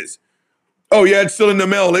invitation is. Oh, yeah, it's still in the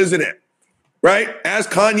mail, isn't it? Right?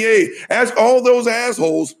 Ask Kanye. Ask all those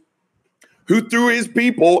assholes who threw his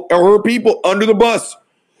people or her people under the bus.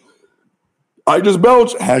 I just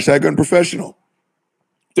belched. Hashtag unprofessional.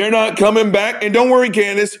 They're not coming back. And don't worry,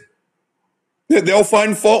 Candace. They'll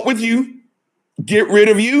find fault with you, get rid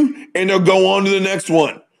of you, and they'll go on to the next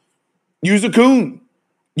one. Use a coon.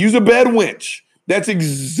 Use a bed wench. That's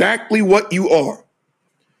exactly what you are.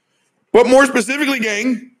 But more specifically,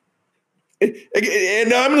 gang,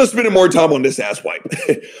 and I'm going to spend more time on this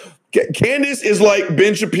asswipe. Candace is like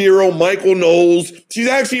Ben Shapiro, Michael Knowles. She's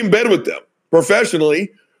actually in bed with them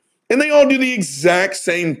professionally. And they all do the exact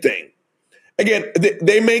same thing. Again,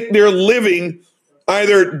 they make their living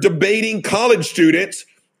either debating college students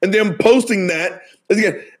and then posting that.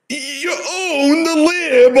 Again, you own the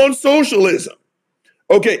lib on socialism.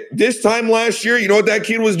 Okay, this time last year, you know what that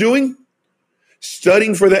kid was doing?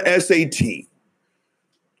 Studying for the SAT.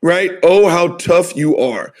 Right? Oh, how tough you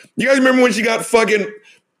are. You guys remember when she got fucking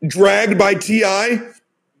dragged by T.I.?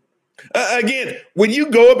 Again, when you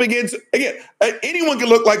go up against, anyone can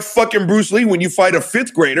look like fucking Bruce Lee when you fight a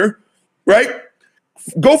fifth grader, right?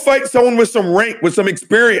 Go fight someone with some rank, with some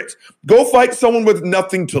experience. Go fight someone with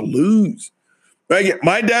nothing to lose. Right?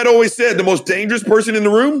 My dad always said the most dangerous person in the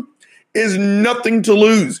room is nothing to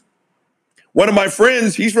lose. One of my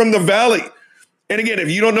friends, he's from the Valley. And again,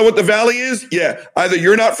 if you don't know what the Valley is, yeah, either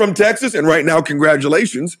you're not from Texas, and right now,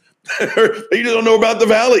 congratulations, or you just don't know about the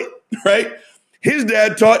Valley, right? His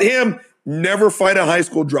dad taught him never fight a high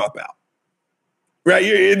school dropout, right?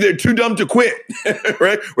 They're too dumb to quit,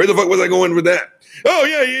 right? Where the fuck was I going with that? Oh,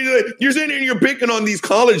 yeah, you're sitting here and you're picking on these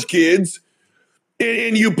college kids,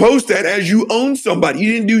 and you post that as you own somebody.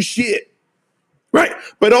 You didn't do shit, right?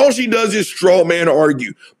 But all she does is straw man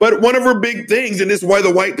argue. But one of her big things, and this is why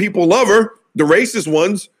the white people love her, the racist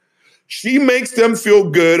ones, she makes them feel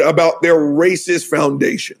good about their racist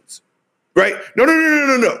foundations, right?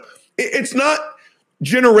 No. It's not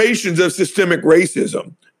generations of systemic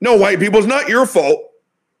racism. No, white people, it's not your fault.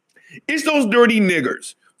 It's those dirty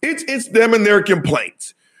niggers. It's them and their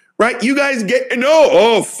complaints, right? You guys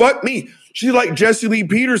fuck me. She's like Jesse Lee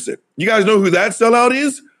Peterson. You guys know who that sellout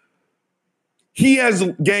is? He has,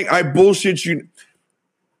 gang, I bullshit you.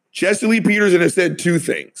 Jesse Lee Peterson has said two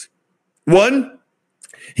things. One,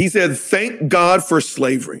 he said, thank God for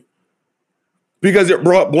slavery because it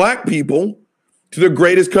brought black people to the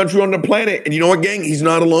greatest country on the planet. And you know what, gang? He's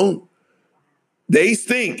not alone. They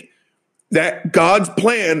think that God's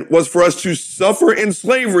plan was for us to suffer in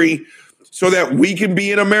slavery so that we can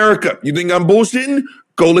be in America. You think I'm bullshitting?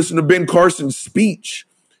 Go listen to Ben Carson's speech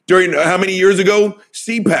during how many years ago?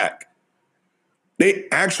 CPAC. They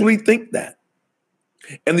actually think that.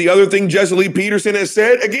 And the other thing Jesse Lee Peterson has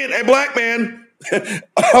said, again, a black man,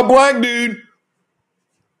 a black dude,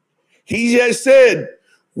 he has said,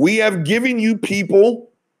 we have given you people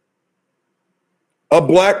a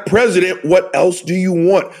black president. What else do you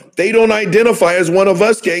want? They don't identify as one of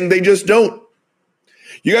us, gang. They just don't.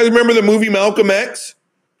 You guys remember the movie Malcolm X?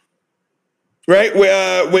 Right?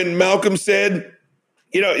 When Malcolm said,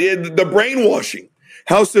 the brainwashing,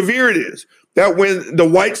 how severe it is. That when the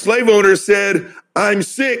white slave owner said, I'm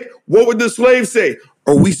sick, what would the slave say?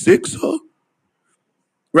 Are we sick, sir?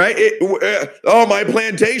 Right? My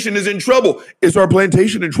plantation is in trouble. Is our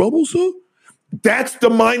plantation in trouble, sir? That's the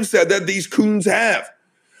mindset that these coons have.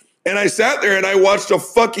 And I sat there and I watched a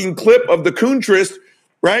fucking clip of the coontress,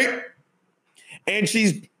 right? And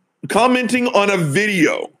she's commenting on a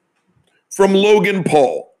video from Logan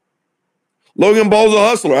Paul. Logan Paul's a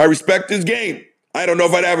hustler. I respect his game. I don't know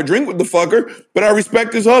if I'd have a drink with the fucker, but I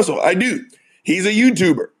respect his hustle. I do. He's a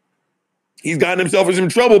YouTuber. He's gotten himself in some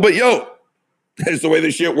trouble, but that's the way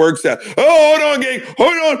this shit works out. Oh, hold on, gang.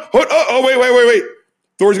 Hold on. Oh, wait.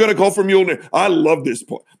 Thor's going to call for Mjolnir. I love this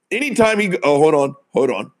part. Anytime hold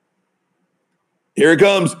on. Here it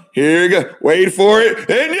comes. Here you go. Wait for it.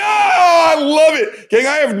 And I love it. Gang,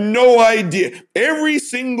 I have no idea. Every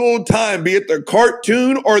single time, be it the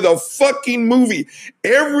cartoon or the fucking movie,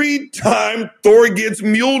 every time Thor gets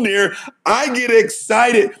Mjolnir, I get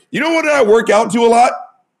excited. You know what I work out to a lot?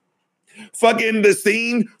 Fucking the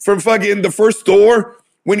scene from fucking the first Thor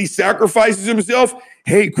when he sacrifices himself.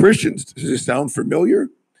 Hey, Christians, does this sound familiar?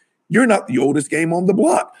 You're not the oldest game on the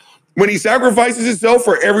block. When he sacrifices himself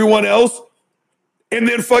for everyone else, and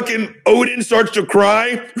then fucking Odin starts to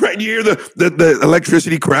cry, right? You hear the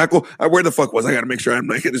electricity crackle. Where the fuck was I? I got to make sure I'm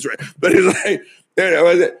making this right. But it's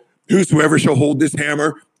like, whosoever shall hold this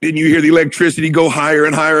hammer. Then you hear the electricity go higher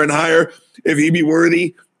and higher and higher. If he be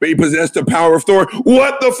worthy, but he possessed the power of Thor.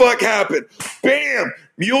 What the fuck happened? Bam!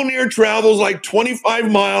 Mjolnir travels like 25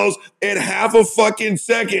 miles in half a fucking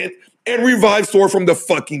second and revives Thor from the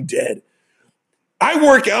fucking dead. I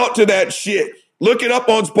work out to that shit. Look it up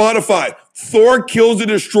on Spotify. Thor kills the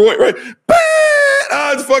destroyer, right?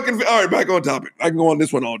 It's fucking, all right, back on topic. I can go on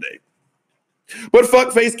this one all day. But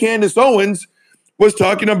fuckface Candace Owens was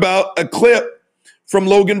talking about a clip from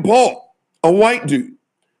Logan Paul, a white dude.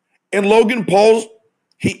 And Logan Paul's,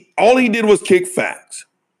 all he did was kick facts.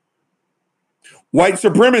 White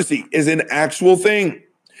supremacy is an actual thing.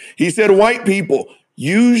 He said, white people,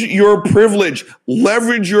 use your privilege,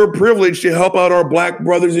 leverage your privilege to help out our black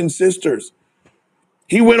brothers and sisters.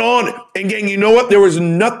 He went on, and gang, you know what? There was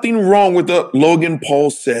nothing wrong with what Logan Paul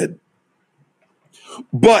said.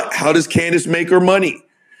 But how does Candace make her money?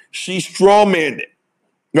 She strawmanned it,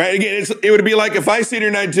 right? Again, it would be like if I sit here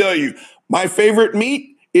and I tell you, my favorite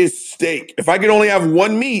meat is steak. If I could only have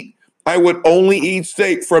one meat, I would only eat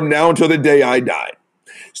steak from now until the day I die.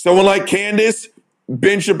 Someone like Candace,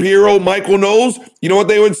 Ben Shapiro, Michael Knowles, you know what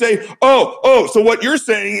they would say? Oh, so what you're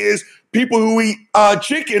saying is people who eat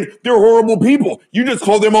chicken, they're horrible people. You just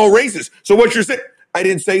call them all racist. So what you're saying, I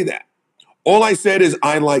didn't say that. All I said is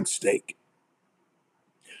I like steak.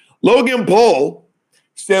 Logan Paul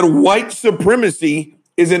said white supremacy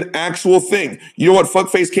is an actual thing. You know what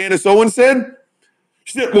fuckface Candace Owens said?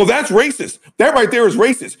 She said, well, that's racist. That right there is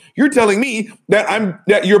racist. You're telling me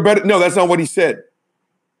that you're better. No, that's not what he said.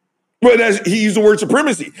 But he used the word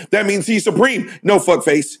supremacy. That means he's supreme. No,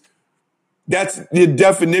 fuckface. That's the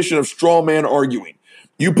definition of straw man arguing.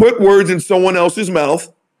 You put words in someone else's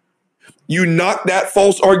mouth, you knock that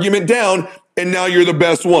false argument down, and now you're the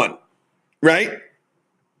best one, right?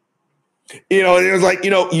 You know, it was like,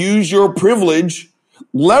 use your privilege,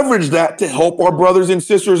 leverage that to help our brothers and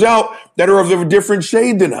sisters out that are of a different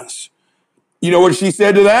shade than us. You know what she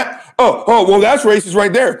said to that? Oh, well, that's racist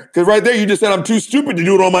right there. Because right there, you just said I'm too stupid to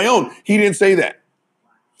do it on my own. He didn't say that.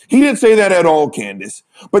 He didn't say that at all, Candace.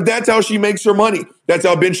 But that's how she makes her money. That's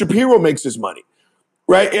how Ben Shapiro makes his money,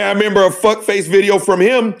 right? Yeah, I remember a fuckface video from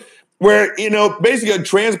him where, basically a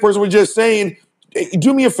trans person was just saying, hey,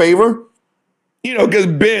 do me a favor. Because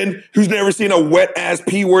Ben, who's never seen a wet-ass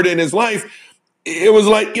P word in his life, it was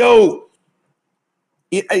like, yo,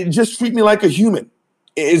 just treat me like a human.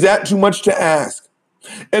 Is that too much to ask?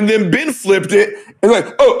 And then Ben flipped it and like,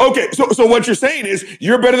 oh, okay. So what you're saying is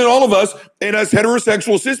you're better than all of us, and us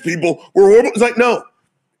heterosexual cis people, we're horrible. It's like, no.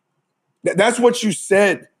 That's what you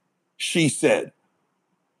said, she said.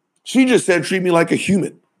 She just said, treat me like a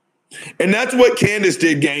human. And that's what Candace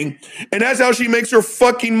did, gang. And that's how she makes her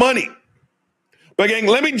fucking money. But gang,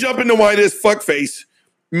 let me jump into why this fuckface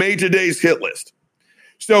made today's hit list.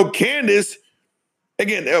 So Candace,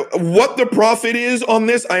 again, what the profit is on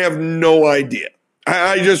this, I have no idea.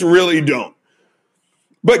 I just really don't.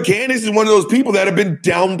 But Candace is one of those people that have been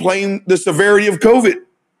downplaying the severity of COVID,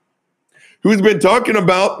 who's been talking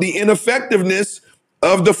about the ineffectiveness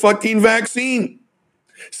of the fucking vaccine,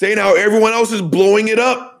 saying how everyone else is blowing it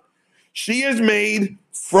up. She has made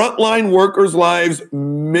frontline workers' lives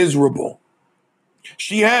miserable.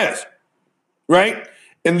 She has, right?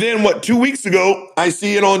 And then 2 weeks ago, I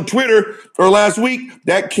see it on Twitter, or last week,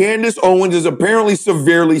 that Candace Owens is apparently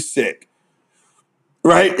severely sick,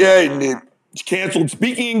 right? Yeah, canceled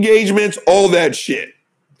speaking engagements, all that shit.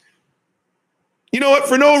 You know what?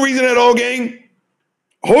 For no reason at all, gang,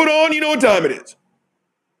 hold on, you know what time it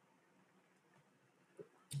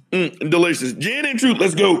is. Delicious. Jen and Truth,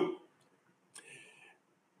 let's go.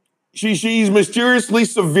 She's mysteriously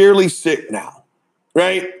severely sick now,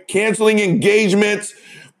 right? Canceling engagements,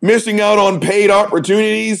 missing out on paid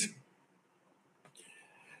opportunities.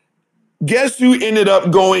 Guess who ended up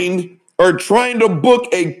going or trying to book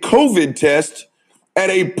a COVID test at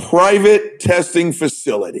a private testing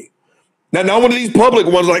facility? Now, not one of these public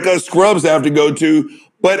ones like us scrubs have to go to,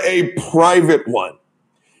 but a private one.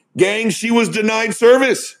 Gang, she was denied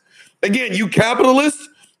service. Again, you capitalists,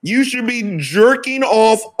 you should be jerking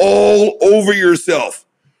off all over yourself,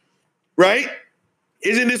 right?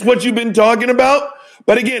 Isn't this what you've been talking about?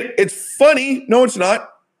 But again, it's funny. No, it's not.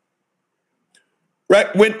 Right?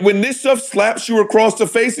 When this stuff slaps you across the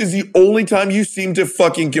face is the only time you seem to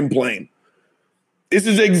fucking complain. This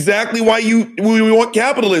is exactly why we want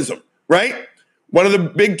capitalism, right? One of the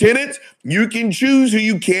big tenets, you can choose who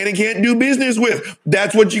you can and can't do business with.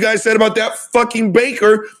 That's what you guys said about that fucking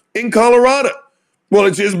baker in Colorado. Well,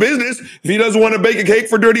 it's his business. If he doesn't want to bake a cake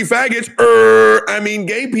for dirty faggots,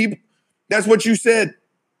 gay people, that's what you said.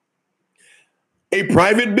 A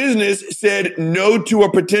private business said no to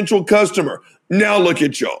a potential customer. Now look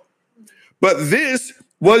at y'all. But this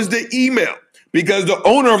was the email because the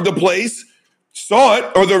owner of the place saw it,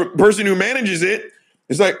 or the person who manages it.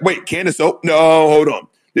 It's like, wait, Candace, no, hold on.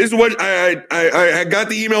 This is what I got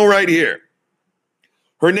the email right here.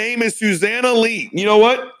 Her name is Susanna Lee. You know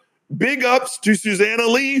what? Big ups to Susanna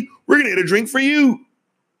Lee. We're going to get a drink for you.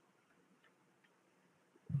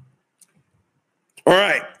 All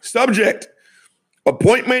right. Subject,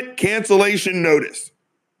 appointment cancellation notice.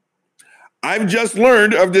 I've just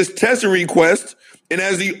learned of this testing request, and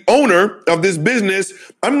as the owner of this business,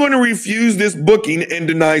 I'm going to refuse this booking and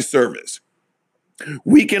deny service.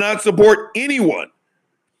 We cannot support anyone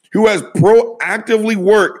who has proactively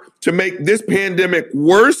worked to make this pandemic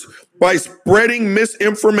worse by spreading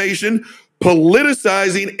misinformation,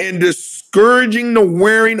 politicizing and discouraging the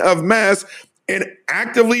wearing of masks and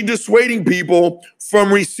actively dissuading people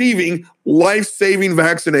from receiving life-saving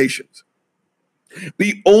vaccinations.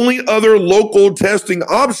 The only other local testing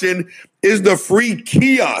option is the free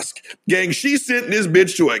kiosk. Gang, she sent this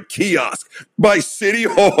bitch to a kiosk by City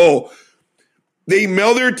Hall. They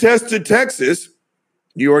mail their tests to Texas.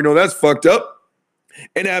 You already know that's fucked up.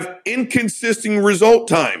 And have inconsistent result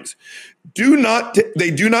times.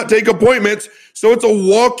 They do not take appointments, so it's a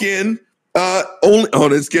walk-in only.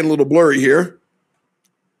 Oh, it's getting a little blurry here.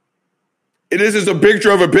 It is a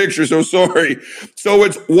picture of a picture, so sorry. So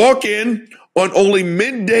it's walk-in on only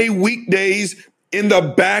midday weekdays in the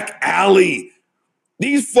back alley.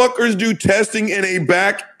 These fuckers do testing in a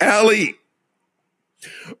back alley.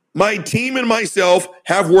 My team and myself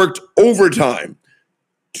have worked overtime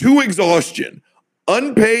to exhaustion,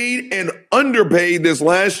 unpaid and underpaid this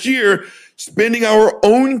last year, spending our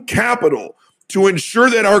own capital to ensure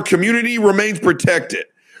that our community remains protected.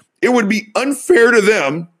 It would be unfair to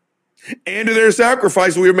them and to their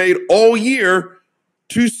sacrifice we have made all year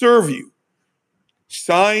to serve you.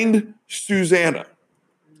 Signed, Susanna.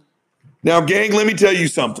 Now, gang, let me tell you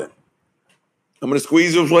something. I'm going to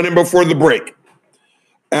squeeze this one in before the break.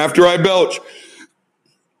 After I belch,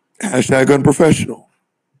 hashtag unprofessional.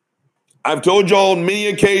 I've told y'all on many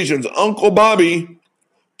occasions, Uncle Bobby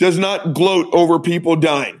does not gloat over people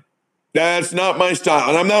dying. That's not my style.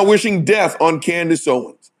 And I'm not wishing death on Candace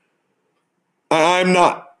Owens. I'm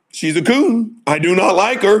not. She's a coon. I do not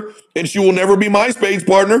like her. And she will never be my spades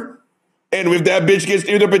partner. And if that bitch gets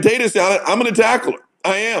near the potato salad, I'm going to tackle her.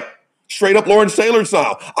 I am. Straight up Lawrence Taylor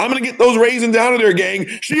style. I'm going to get those raisins out of there, gang.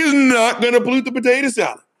 She is not going to pollute the potato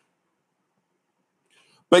salad.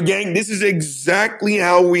 But gang, this is exactly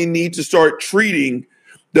how we need to start treating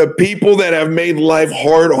the people that have made life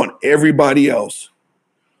hard on everybody else.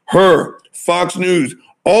 Her, Fox News,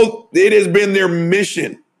 it has been their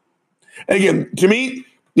mission. And again, to me,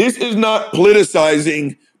 this is not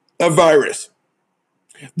politicizing a virus.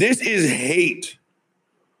 This is hate.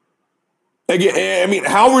 Again, I mean,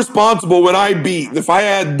 how responsible would I be if I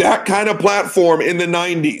had that kind of platform in the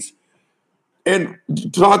 90s and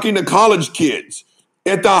talking to college kids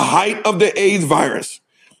at the height of the AIDS virus?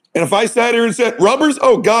 And if I sat here and said, rubbers?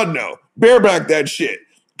 Oh, God, no. Bareback that shit.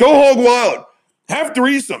 Go hog wild. Have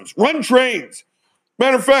threesomes. Run trains.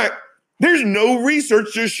 Matter of fact, there's no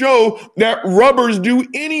research to show that rubbers do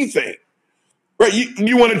anything. Right?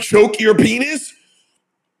 You want to choke your penis?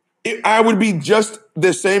 I would be just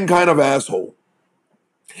the same kind of asshole.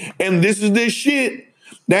 And this is the shit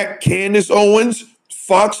that Candace Owens,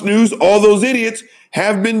 Fox News, all those idiots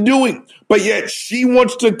have been doing. But yet she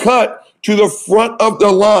wants to cut to the front of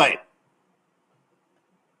the line.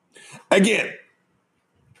 Again,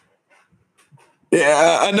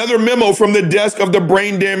 another memo from the desk of the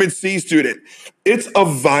brain damaged C student. It's a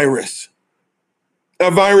virus.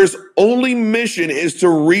 A virus' only mission is to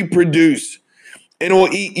reproduce. And it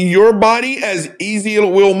will eat your body as easy as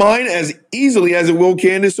it will mine, as easily as it will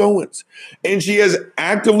Candace Owens. And she has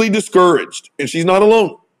actively discouraged, and she's not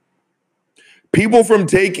alone, people from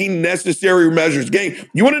taking necessary measures. Gang,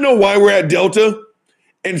 you want to know why we're at Delta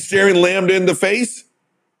and staring Lambda in the face?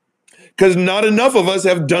 Because not enough of us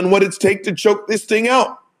have done what it's take to choke this thing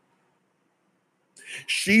out.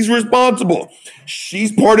 She's responsible.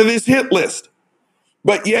 She's part of this hit list.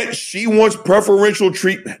 But yet she wants preferential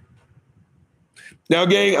treatment. Now,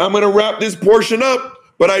 gang, I'm going to wrap this portion up,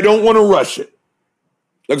 but I don't want to rush it.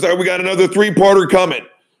 Looks like we got another three-parter coming.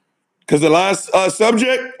 Because the last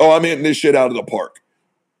subject, I'm hitting this shit out of the park.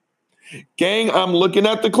 Gang, I'm looking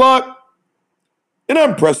at the clock, and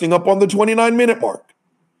I'm pressing up on the 29-minute mark.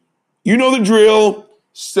 You know the drill.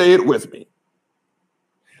 Say it with me.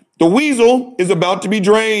 The weasel is about to be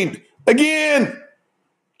drained. Again.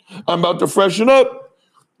 I'm about to freshen up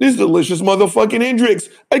this delicious motherfucking Hendrix.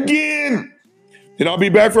 Again. And I'll be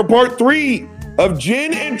back for part 3 of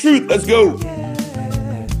Gin and Truth. Let's go.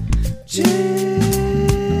 Gin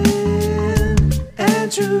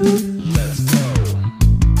and Truth. Let's go.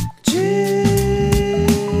 Gin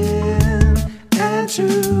and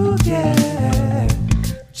Truth, yeah.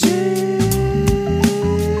 Gin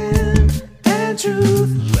and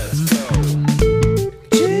Truth. Let's go.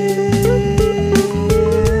 Gin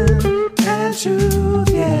and Truth,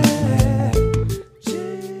 yeah.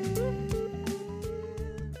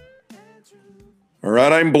 All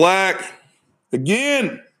right, I'm Black.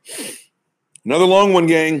 Again. Another long one,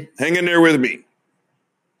 gang. Hang in there with me.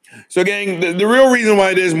 So, gang, the real reason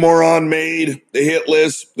why it is moron made, the hit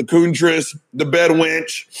list, the coontress, the bed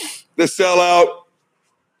wench, the sellout,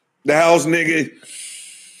 the house nigga.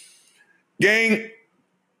 Gang,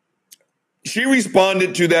 she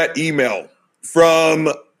responded to that email from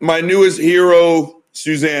my newest hero,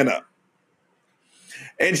 Susanna.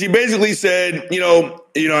 And she basically said,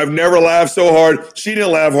 I've never laughed so hard. She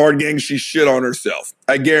didn't laugh hard, gang. She shit on herself.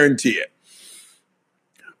 I guarantee it.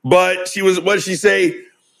 But what did she say?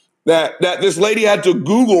 That this lady had to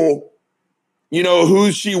Google,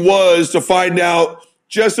 who she was to find out,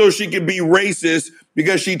 just so she could be racist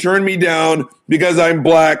because she turned me down because I'm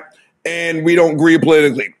black and we don't agree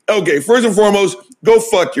politically. Okay, first and foremost, go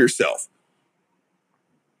fuck yourself.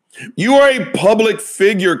 You are a public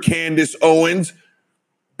figure, Candace Owens.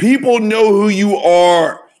 People know who you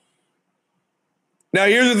are. Now,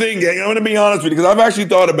 here's the thing, gang. I'm going to be honest with you because I've actually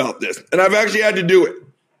thought about this and I've actually had to do it.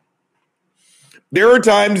 There are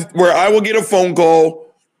times where I will get a phone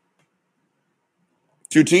call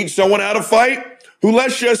to teach someone how to fight who,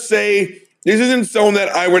 let's just say, this isn't someone that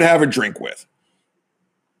I would have a drink with.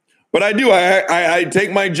 But I do. I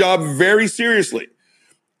take my job very seriously.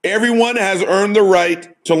 Everyone has earned the right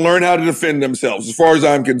to learn how to defend themselves, as far as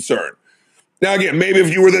I'm concerned. Now, again, maybe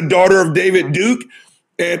if you were the daughter of David Duke,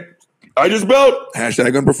 and I just spelled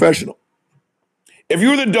 #unprofessional. If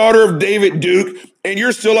you were the daughter of David Duke and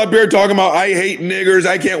you're still up here talking about, I hate niggers,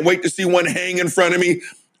 I can't wait to see one hang in front of me,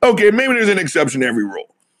 okay, maybe there's an exception to every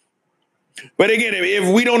rule. But again, if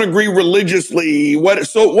we don't agree religiously,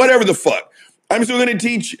 whatever the fuck, I'm still going to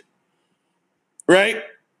teach you, right?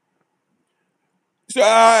 So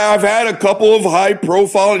I've had a couple of high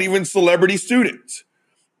profile and even celebrity students,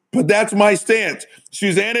 but that's my stance.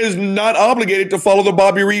 Susanna is not obligated to follow the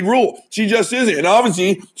Bobby Reed rule. She just isn't. And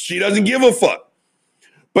obviously she doesn't give a fuck.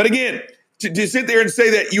 But again, to sit there and say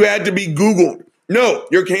that you had to be Googled. No,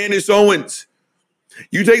 you're Candace Owens.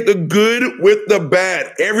 You take the good with the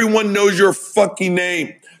bad. Everyone knows your fucking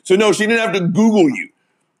name. So no, she didn't have to Google you,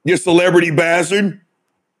 you celebrity bastard.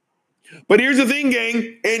 But here's the thing,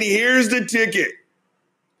 gang, and here's the ticket.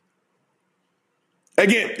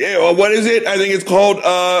 Again, what is it? I think it's called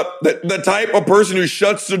the type of person who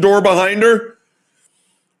shuts the door behind her,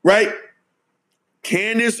 right?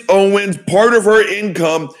 Candace Owens, part of her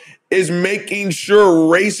income is making sure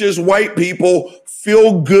racist white people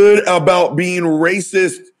feel good about being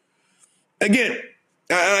racist. Again,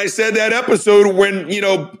 I said that episode when,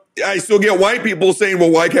 I still get white people saying,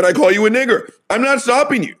 well, why can't I call you a nigger? I'm not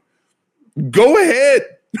stopping you. Go ahead,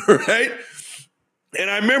 right?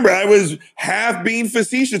 And I remember I was half being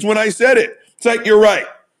facetious when I said it. It's like, you're right.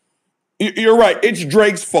 You're right. It's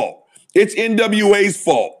Drake's fault. It's NWA's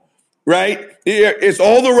fault. Right? It's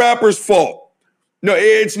all the rappers' fault. No,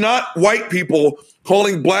 it's not white people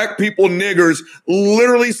calling black people niggers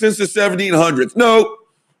literally since the 1700s. No,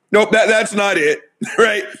 that's not it.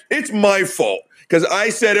 Right? It's my fault because I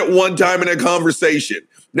said it one time in a conversation.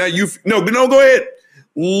 Now go ahead.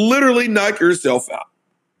 Literally knock yourself out.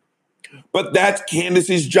 But that's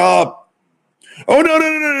Candace's job. Oh,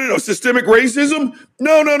 no. Systemic racism?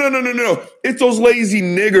 No. It's those lazy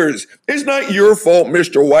niggers. It's not your fault,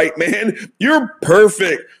 Mr. White Man. You're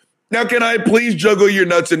perfect. Now, can I please juggle your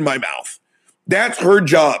nuts in my mouth? That's her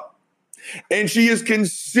job. And she is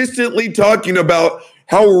consistently talking about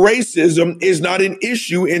how racism is not an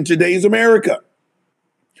issue in today's America.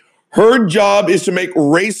 Her job is to make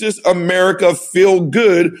racist America feel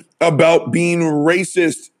good about being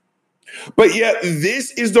racist. But yet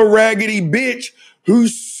this is the raggedy bitch who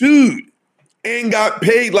sued and got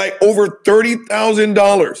paid like over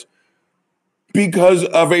 $30,000 because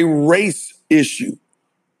of a race issue.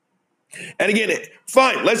 And again,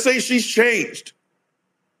 fine, let's say she's changed.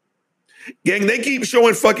 Gang, they keep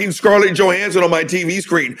showing fucking Scarlett Johansson on my TV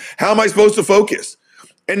screen. How am I supposed to focus?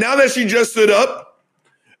 And now that she just stood up,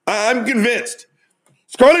 I'm convinced.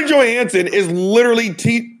 Scarlett Johansson is literally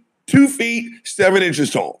 2 feet 7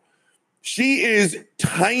 inches tall. She is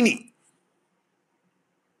tiny.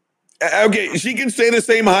 Okay, she can stay the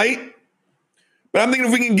same height, but I'm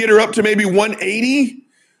thinking if we can get her up to maybe 180,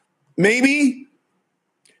 maybe.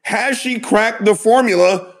 Has she cracked the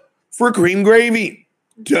formula for cream gravy?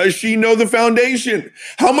 Does she know the foundation?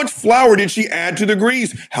 How much flour did she add to the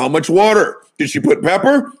grease? How much water? Did she put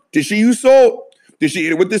pepper? Did she use salt? Did she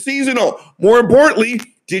eat it with the seasonal? More importantly,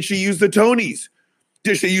 did she use the Tonys?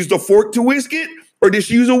 Did she use the fork to whisk it? Or did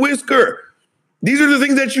she use a whisker? These are the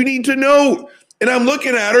things that you need to know. And I'm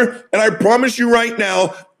looking at her, and I promise you right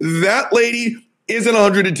now, that lady isn't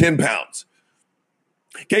 110 pounds.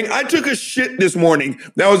 Gang, I took a shit this morning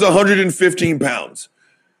that was 115 pounds.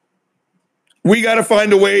 We got to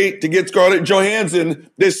find a way to get Scarlett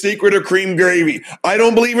Johansson the secret of cream gravy. I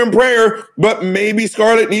don't believe in prayer, but maybe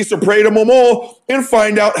Scarlett needs to pray to Momo and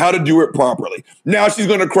find out how to do it properly. Now she's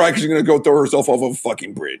going to cry because she's going to go throw herself off of a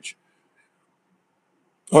fucking bridge.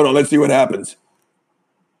 Hold on, let's see what happens.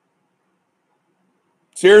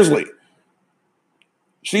 Seriously.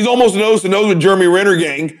 She's almost nose to nose with Jeremy Renner,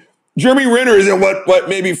 gang. Jeremy Renner isn't what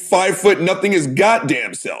maybe 5 foot nothing his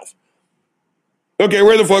goddamn self. Okay,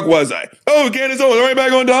 where the fuck was I? Oh, Candace Owens, right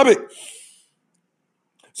back on topic.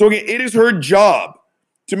 So again, it is her job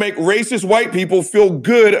to make racist white people feel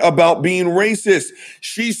good about being racist.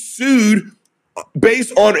 She sued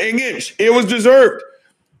based on, again, it was deserved.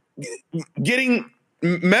 Getting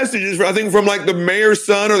messages, I think, from like the mayor's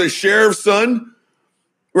son or the sheriff's son,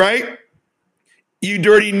 right? You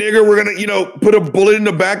dirty nigger, we're going to, put a bullet in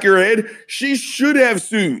the back of your head. She should have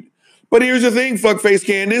sued. But here's the thing, fuckface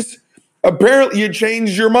Candace. Apparently you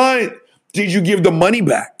changed your mind. Did you give the money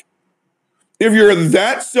back? If you're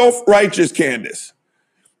that self-righteous, Candace,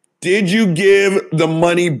 did you give the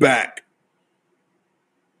money back?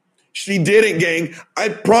 She didn't, gang. I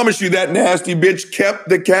promise you that nasty bitch kept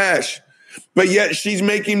the cash. But yet she's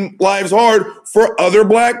making lives hard for other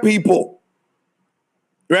black people.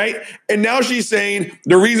 Right? And now she's saying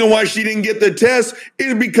the reason why she didn't get the test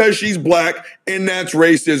is because she's black and that's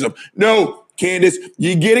racism. No, Candace,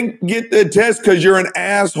 you didn't get the test because you're an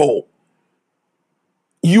asshole.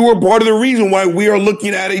 You are part of the reason why we are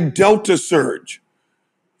looking at a Delta surge.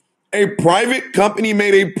 A private company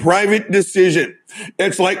made a private decision.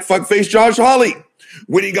 It's like fuckface Josh Hawley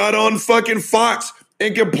when he got on fucking Fox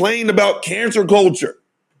and complained about cancer culture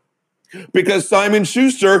because Simon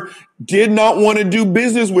Schuster did not want to do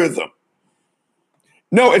business with him.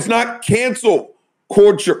 No, it's not cancel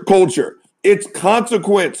culture. It's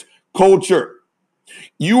consequence culture.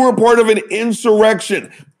 You were part of an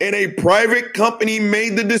insurrection and a private company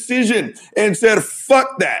made the decision and said,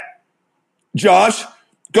 fuck that. Josh,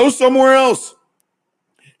 go somewhere else.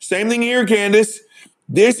 Same thing here, Candace.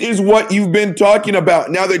 This is what you've been talking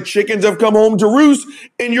about. Now the chickens have come home to roost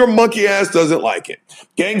and your monkey ass doesn't like it.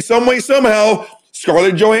 Gang, some way, somehow,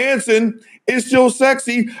 Scarlett Johansson is still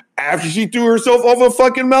sexy after she threw herself off a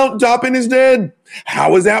fucking mountaintop and is dead.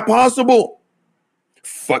 How is that possible?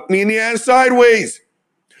 Fuck me in the ass sideways.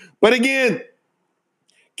 But again,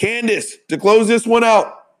 Candace, to close this one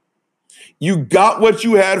out, you got what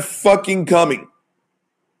you had fucking coming.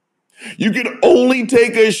 You can only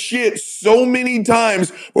take a shit so many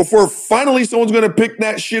times before finally someone's going to pick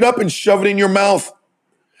that shit up and shove it in your mouth.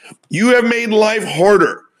 You have made life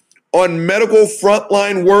harder on medical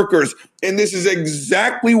frontline workers, and this is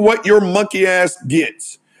exactly what your monkey ass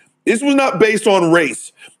gets. This was not based on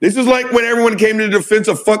race. This is like when everyone came to the defense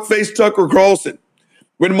of fuckface Tucker Carlson,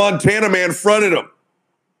 when Montana Man fronted him,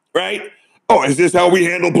 right? Oh, is this how we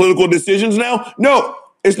handle political decisions now? No,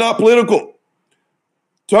 it's not political.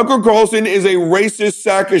 Tucker Carlson is a racist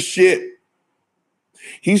sack of shit.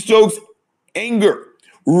 He stokes anger,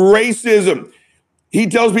 racism. He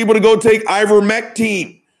tells people to go take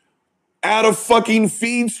ivermectin out of fucking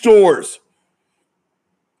feed stores.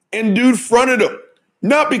 And dude fronted him,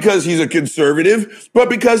 not because he's a conservative, but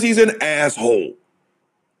because he's an asshole.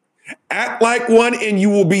 Act like one and you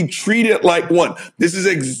will be treated like one. This is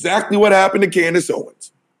exactly what happened to Candace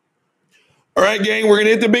Owens. All right, gang, we're going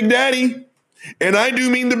to hit the Big Daddy. And I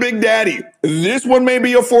do mean the Big Daddy. This one may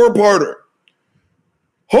be a 4-parter.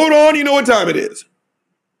 Hold on, you know what time it is.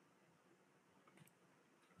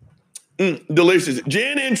 Delicious.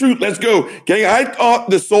 Jan and Truth, let's go. Okay, I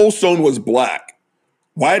thought the Soul Stone was black.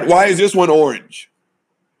 Why is this one orange?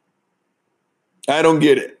 I don't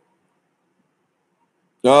get it.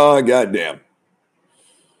 Oh, goddamn.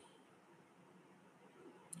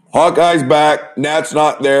 Hawkeye's back. Nat's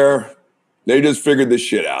not there. They just figured this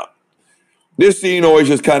shit out. This scene always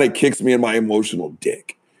just kind of kicks me in my emotional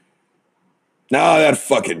dick. Nah, that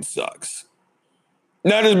fucking sucks.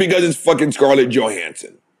 Not just because it's fucking Scarlett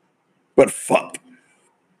Johansson. But fuck.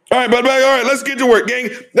 All right, all right, let's get to work, gang.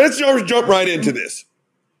 Let's just jump right into this.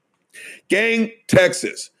 Gang,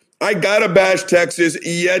 Texas. I gotta bash Texas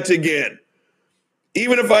yet again.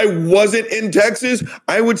 Even if I wasn't in Texas,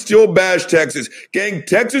 I would still bash Texas. Gang,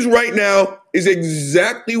 Texas right now is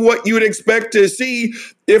exactly what you would expect to see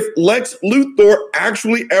if Lex Luthor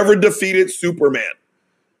actually ever defeated Superman.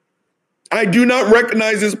 I do not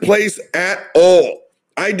recognize this place at all.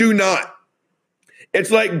 I do not.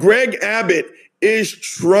 It's like Greg Abbott is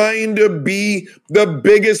trying to be the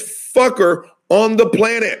biggest fucker on the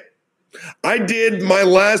planet. I did my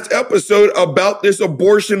last episode about this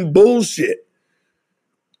abortion bullshit.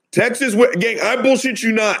 Texas, gang, I bullshit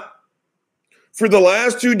you not. For the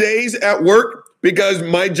last 2 days at work, because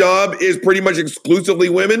my job is pretty much exclusively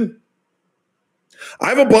women,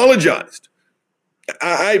 I've apologized.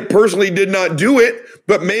 I personally did not do it,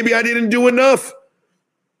 but maybe I didn't do enough.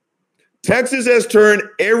 Texas has turned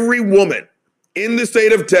every woman in the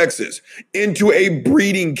state of Texas into a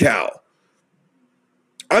breeding cow.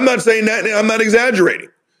 I'm not saying that, I'm not exaggerating.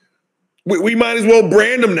 We might as well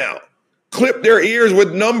brand them now. Clip their ears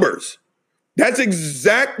with numbers. That's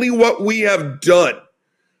exactly what we have done.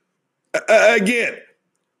 Again,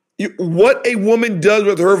 what a woman does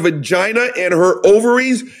with her vagina and her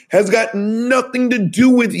ovaries has got nothing to do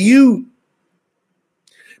with you.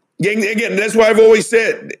 Again, that's why I've always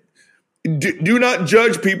said, do not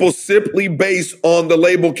judge people simply based on the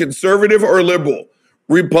label conservative or liberal,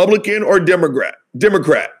 Republican or Democrat.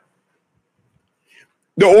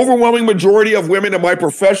 The overwhelming majority of women in my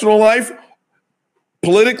professional life,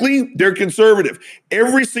 politically, they're conservative.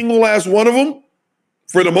 Every single last one of them,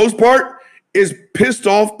 for the most part, is pissed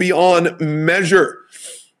off beyond measure.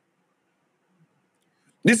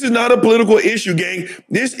 This is not a political issue, gang.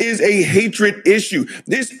 This is a hatred issue.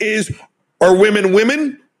 This is, are women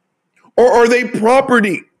women or are they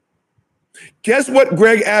property? Guess what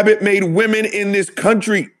Greg Abbott made women in this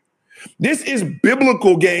country? This is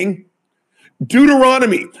biblical, gang.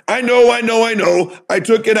 Deuteronomy. I know. I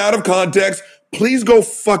took it out of context. Please go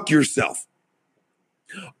fuck yourself.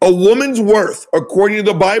 A woman's worth, according to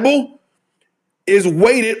the Bible, is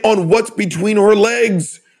weighted on what's between her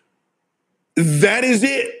legs. That is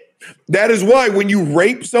it. That is why when you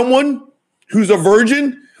rape someone who's a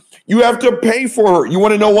virgin, you have to pay for her. You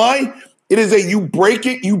want to know why? It is a you break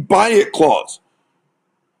it, you buy it clause.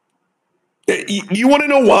 You want to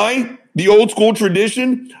know why the old school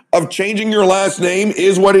tradition of changing your last name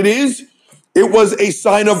is what it is? It was a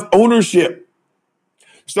sign of ownership.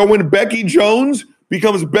 So when Becky Jones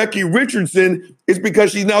becomes Becky Richardson, it's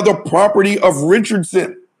because she's now the property of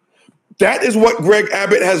Richardson. That is what Greg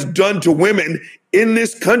Abbott has done to women in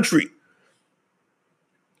this country.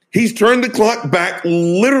 He's turned the clock back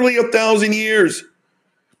literally 1,000 years.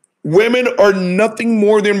 Women are nothing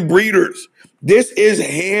more than breeders. This is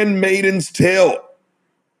Handmaid's Tale.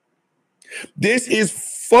 This is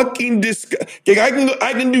fucking disgusting.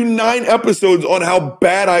 I can do 9 episodes on how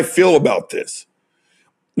bad I feel about this.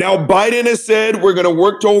 Now, Biden has said we're going to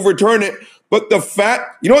work to overturn it, but the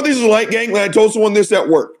fact, you know what this is like, gang? When I told someone this at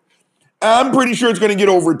work, I'm pretty sure it's going to get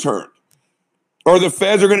overturned. Or the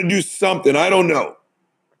feds are going to do something. I don't know.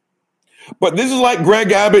 But this is like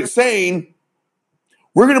Greg Abbott saying,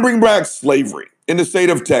 we're going to bring back slavery in the state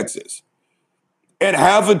of Texas. And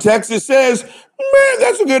half of Texas says, man,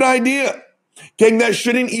 that's a good idea. Gang, that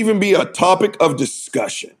shouldn't even be a topic of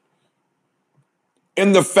discussion.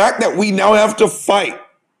 And the fact that we now have to fight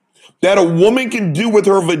that a woman can do with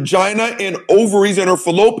her vagina and ovaries and her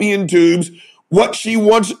fallopian tubes what she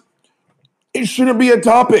wants, it shouldn't be a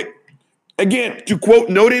topic. Again, to quote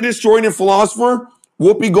noted historian and philosopher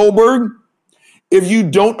Whoopi Goldberg, if you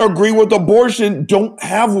don't agree with abortion, don't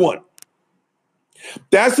have one.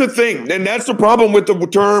 That's the thing. And that's the problem with the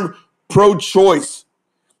term pro-choice.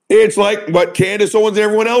 It's like what Candace Owens and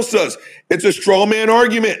everyone else does. It's a straw man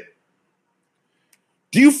argument.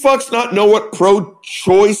 Do you fucks not know what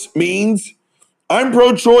pro-choice means? I'm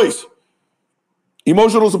pro-choice.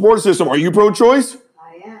 Emotional support system. Are you pro-choice?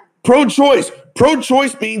 I am. Pro-choice.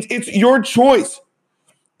 Pro-choice means it's your choice.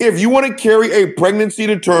 If you want to carry a pregnancy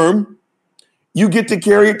to term, you get to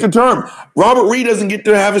carry it to term. Robert Reed doesn't get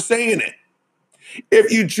to have a say in it.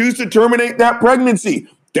 If you choose to terminate that pregnancy,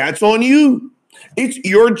 that's on you. It's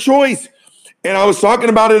your choice. And I was talking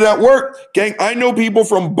about it at work. Gang, I know people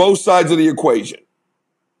from both sides of the equation.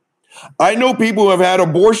 I know people who have had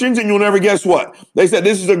abortions, and you'll never guess what. They said,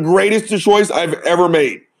 this is the greatest choice I've ever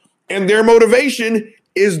made. And their motivation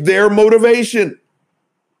is their motivation.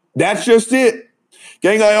 That's just it.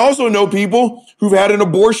 Gang, I also know people who've had an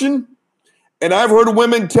abortion, and I've heard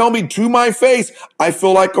women tell me to my face, I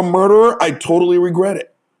feel like a murderer. I totally regret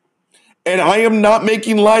it. And I am not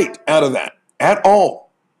making light out of that at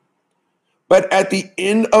all. But at the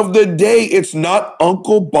end of the day, it's not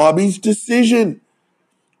Uncle Bobby's decision.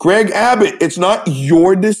 Greg Abbott, it's not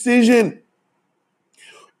your decision.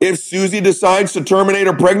 If Susie decides to terminate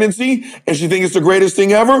her pregnancy and she thinks it's the greatest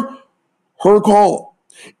thing ever, her call.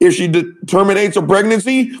 If she terminates a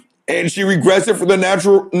pregnancy and she regrets it for the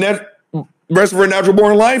rest of her natural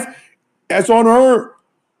born life, that's on her.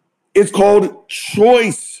 It's called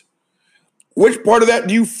choice. Which part of that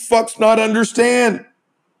do you fucks not understand?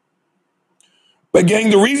 But gang,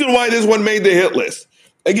 the reason why this one made the hit list,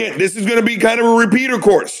 again, this is going to be kind of a repeater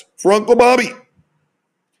course for Uncle Bobby.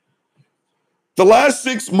 The last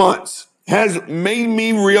 6 months has made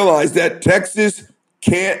me realize that Texas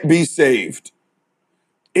can't be saved.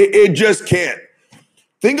 It just can't.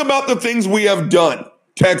 Think about the things we have done,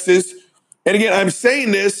 Texas. And again, I'm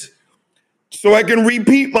saying this so I can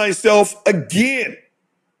repeat myself again.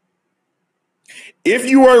 If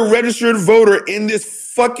you are a registered voter in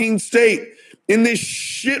this fucking state, in this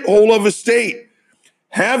shithole of a state,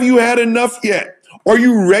 have you had enough yet? Are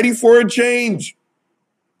you ready for a change?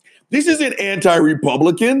 This isn't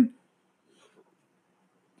anti-Republican.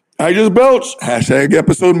 I just belched. Hashtag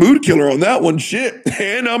episode mood killer on that one. Shit.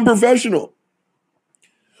 And I'm professional.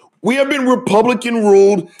 We have been Republican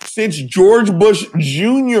ruled since George Bush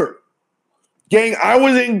Jr. Gang, I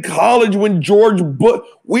was in college when George Bush,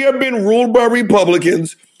 we have been ruled by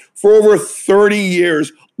Republicans for over 30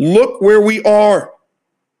 years. Look where we are.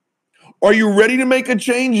 Are you ready to make a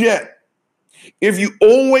change yet? If you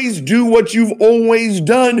always do what you've always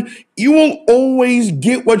done, you will always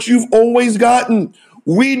get what you've always gotten.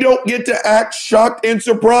 We don't get to act shocked and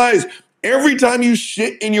surprised. Every time you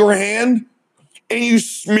shit in your hand and you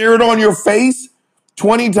smear it on your face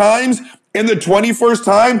 20 times, and the 21st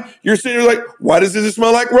time, you're sitting there like, why does this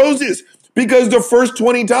smell like roses? Because the first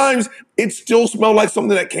 20 times, it still smelled like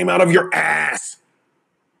something that came out of your ass.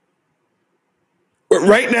 But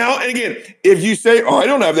right now, and again, if you say, oh, I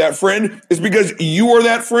don't have that friend, it's because you are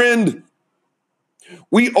that friend.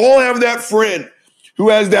 We all have that friend who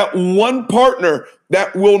has that one partner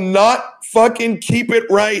that will not fucking keep it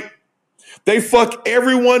right. They fuck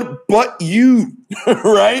everyone but you,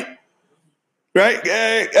 right?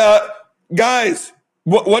 Right? Guys,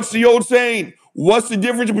 what's the old saying? What's the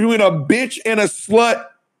difference between a bitch and a slut?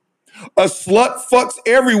 A slut fucks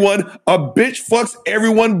everyone. A bitch fucks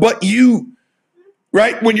everyone but you.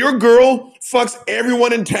 Right? When your girl fucks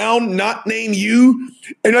everyone in town, not name you,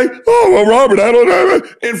 and like, oh, well, Robert, I don't know.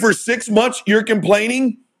 And for 6 months, you're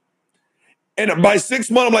complaining. And by 6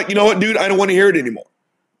 months, I'm like, you know what, dude? I don't want to hear it anymore.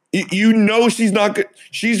 You know she's not good.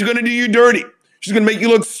 She's going to do you dirty. She's going to make you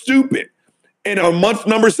look stupid. And on month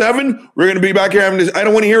number 7, we're going to be back here having this. I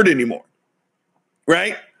don't want to hear it anymore.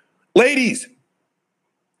 Right? Ladies,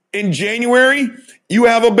 in January, you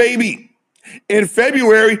have a baby. In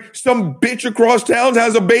February, some bitch across town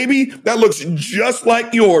has a baby that looks just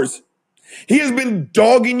like yours. He has been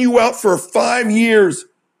dogging you out for 5 years.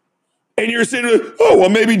 And you're sitting there, oh, well,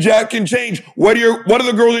 maybe Jack can change. What are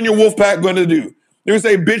the girls in your wolf pack going to do? They're going to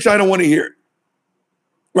say, bitch, I don't want to hear it.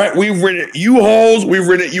 Right? We've rented U-Hauls. We've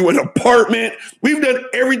rented you an apartment. We've done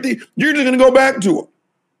everything. You're just going to go back to them.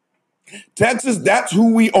 Texas, that's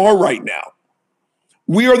who we are right now.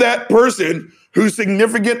 We are that person whose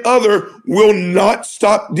significant other will not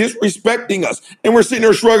stop disrespecting us. And we're sitting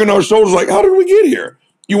there shrugging our shoulders like, how did we get here?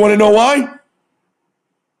 You want to know why?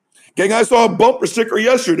 Gang, I saw a bumper sticker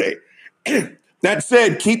yesterday that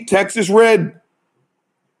said, keep Texas red.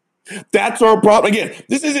 That's our problem. Again,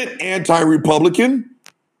 this isn't anti-Republican.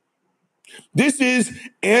 This is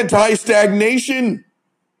anti-stagnation.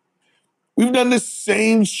 We've done the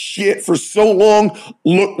same shit for so long.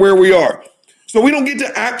 Look where we are. So we don't get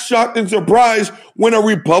to act shocked and surprised when a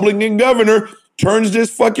Republican governor turns this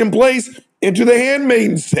fucking place into the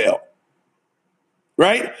Handmaid's Tale.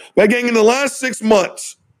 Right? But gang, in the last 6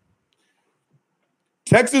 months,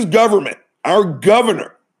 Texas government, our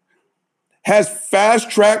governor, has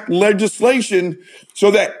fast-tracked legislation so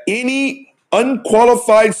that any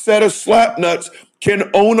unqualified set of slapnuts can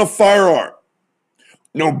own a firearm.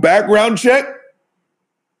 No background check,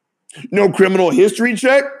 no criminal history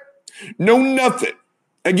check, no nothing.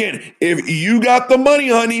 Again, if you got the money,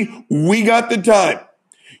 honey, we got the time.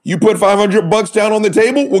 You put $500 down on the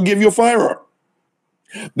table, we'll give you a firearm.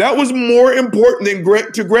 That was more important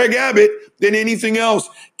to Greg Abbott than anything else.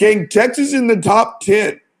 Gang, Texas in the top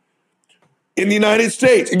 10 in the United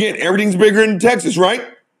States. Again, everything's bigger in Texas, right?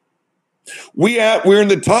 We're in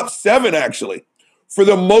the top 7, actually, for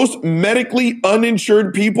the most medically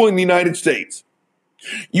uninsured people in the United States.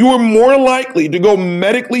 You are more likely to go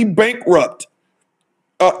medically bankrupt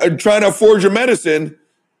trying to afford your medicine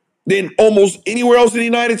than almost anywhere else in the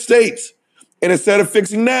United States. And instead of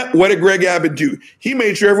fixing that, what did Greg Abbott do? He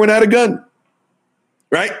made sure everyone had a gun,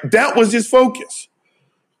 right? That was his focus.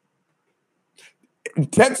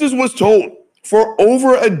 Texas was told for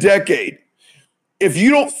over a decade, if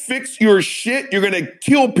you don't fix your shit, you're going to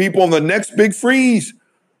kill people on the next big freeze.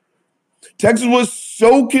 Texas was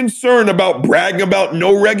so concerned about bragging about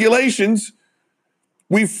no regulations,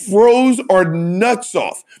 we froze our nuts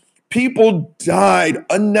off. People died,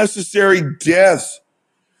 unnecessary deaths.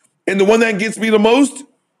 And the one that gets me the most,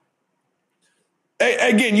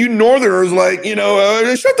 again, you Northerners like,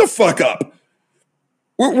 shut the fuck up.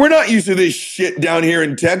 We're not used to this shit down here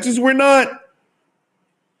in Texas. We're not.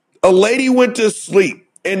 A lady went to sleep,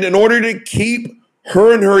 and in order to keep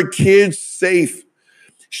her and her kids safe,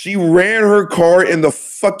 she ran her car in the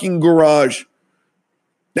fucking garage.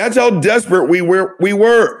 That's how desperate we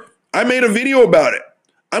were. I made a video about it.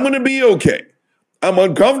 I'm going to be okay. I'm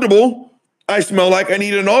uncomfortable. I smell like I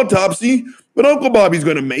need an autopsy, but Uncle Bobby's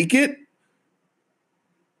going to make it.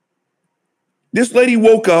 This lady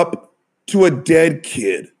woke up to a dead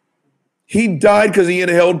kid. He died because he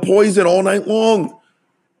inhaled poison all night long.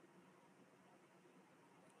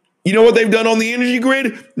 You know what they've done on the energy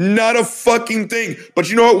grid? Not a fucking thing. But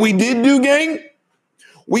you know what we did do, gang?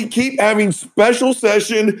 We keep having special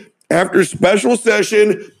session after special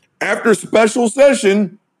session after special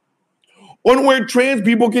session on where trans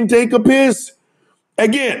people can take a piss.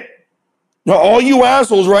 Again, now all you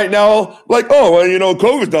assholes right now, like, oh, well, you know,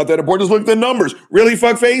 COVID's not that important. Just look at the numbers. Really,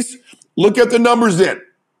 fuckface? Look at the numbers then.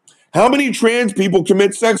 How many trans people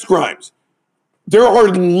commit sex crimes? There are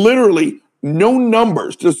literally no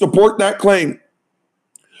numbers to support that claim.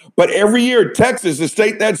 But every year, Texas, the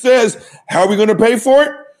state that says, how are we going to pay for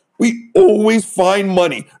it? We always find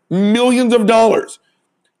money, millions of dollars,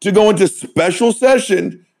 to go into special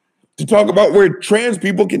session to talk about where trans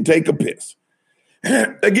people can take a piss.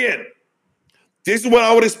 Again, this is what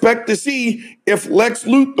I would expect to see if Lex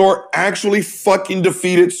Luthor actually fucking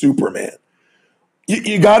defeated Superman.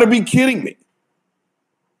 You got to be kidding me.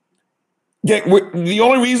 Yeah, the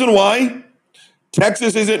only reason why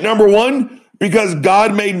Texas isn't number one, because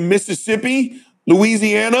God made Mississippi,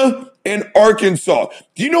 Louisiana, and Arkansas.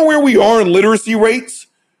 Do you know where we are in literacy rates?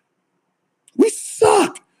 We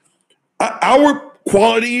suck. Our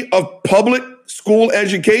quality of public school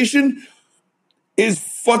education is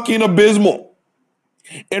fucking abysmal.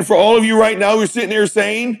 And for all of you right now who are sitting there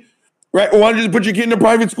saying, right, why don't you just put your kid in a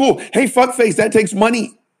private school? Hey, fuckface, that takes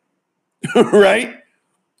money, right?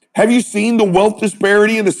 Have you seen the wealth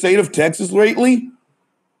disparity in the state of Texas lately?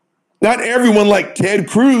 Not everyone like Ted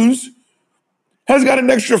Cruz has got an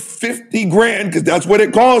extra 50 grand because that's what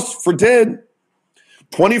it costs for Ted.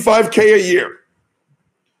 $25K a year.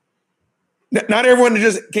 Not everyone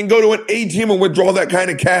just can go to an ATM and withdraw that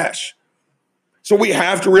kind of cash. So we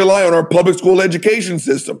have to rely on our public school education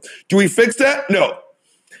system. Do we fix that? No.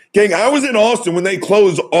 Gang, I was in Austin when they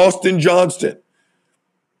closed Austin Johnston.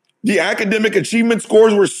 The academic achievement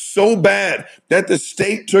scores were so bad that the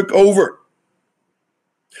state took over.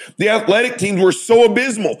 The athletic teams were so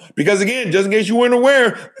abysmal because, again, just in case you weren't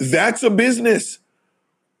aware, that's a business.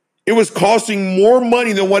 It was costing more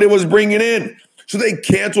money than what it was bringing in. So they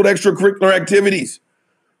canceled extracurricular activities.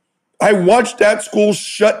 I watched that school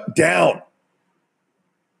shut down.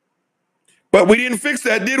 But we didn't fix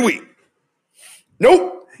that, did we?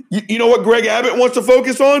 Nope. You know what Greg Abbott wants to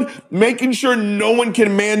focus on? Making sure no one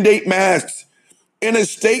can mandate masks in a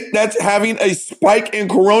state that's having a spike in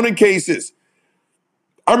corona cases.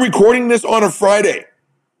 I'm recording this on a Friday.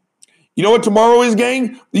 You know what tomorrow is,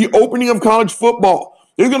 gang? The opening of college football.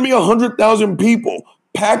 There's going to be 100,000 people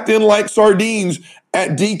packed in like sardines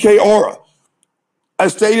at DK Aura, a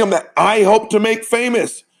stadium that I helped to make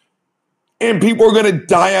famous. And people are going to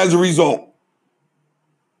die as a result.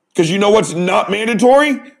 Because you know what's not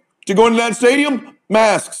mandatory to go into that stadium?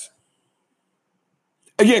 Masks.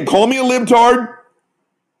 Again, call me a libtard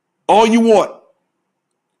all you want.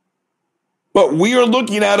 But we are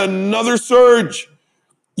looking at another surge.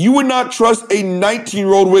 You would not trust a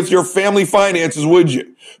 19-year-old with your family finances, would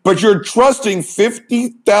you? But you're trusting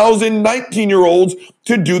 50,000 19-year-olds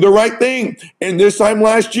to do the right thing. And this time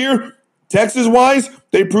last year, Texas-wise,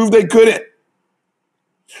 they proved they couldn't.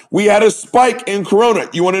 We had a spike in corona.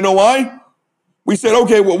 You want to know why? We said,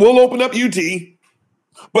 okay, well, we'll open up UT,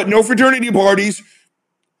 but no fraternity parties,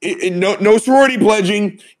 no sorority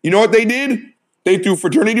pledging. You know what they did? They threw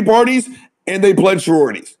fraternity parties and they pledged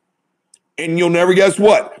sororities. And you'll never guess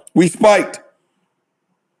what? We spiked.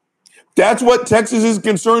 That's what Texas is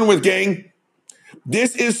concerned with, gang.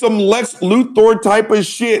 This is some Lex Luthor type of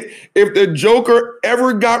shit. If the Joker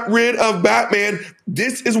ever got rid of Batman,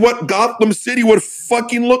 this is what Gotham City would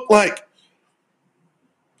fucking look like.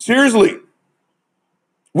 Seriously.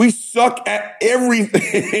 We suck at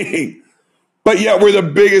everything. But yet we're the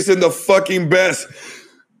biggest and the fucking best.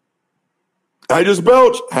 I just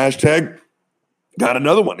belched. Hashtag got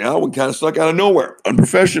another one. Now one kind of stuck out of nowhere.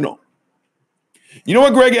 Unprofessional. You know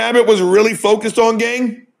what Greg Abbott was really focused on,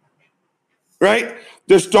 gang? Right?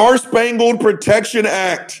 The Star-Spangled Protection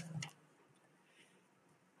Act.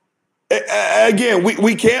 Again,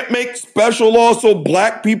 we can't make special laws so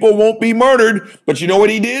black people won't be murdered. But you know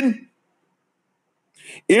what he did?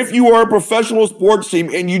 If you are a professional sports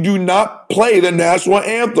team and you do not play the national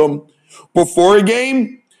anthem before a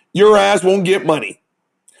game, your ass won't get money.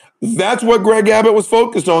 That's what Greg Abbott was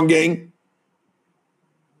focused on, gang.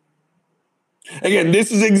 Again,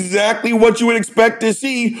 this is exactly what you would expect to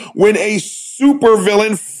see when a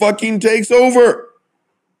supervillain fucking takes over.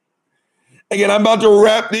 Again, I'm about to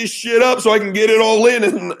wrap this shit up so I can get it all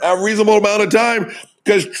in a reasonable amount of time,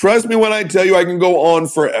 because trust me when I tell you I can go on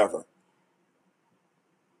forever.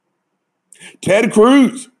 Ted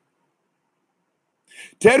Cruz.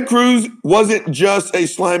 Ted Cruz wasn't just a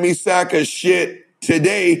slimy sack of shit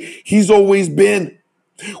today. He's always been.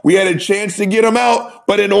 We had a chance to get him out,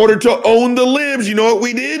 but in order to own the libs, you know what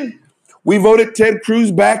we did? We voted Ted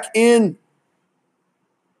Cruz back in.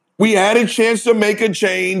 We had a chance to make a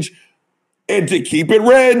change, and to keep it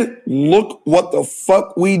red, look what the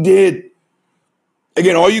fuck we did.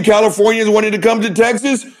 Again, all you Californians wanting to come to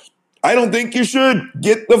Texas, I don't think you should.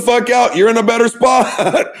 Get the fuck out. You're in a better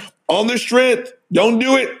spot. On the strength. Don't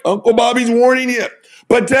do it. Uncle Bobby's warning you.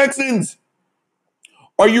 But Texans,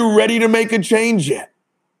 are you ready to make a change yet?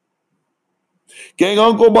 Gang,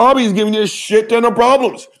 Uncle Bobby's giving you a shit ton of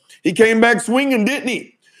problems. He came back swinging, didn't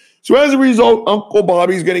he? So as a result, Uncle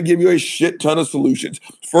Bobby's going to give you a shit ton of solutions.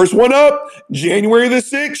 First one up, January the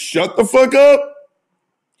 6th, shut the fuck up.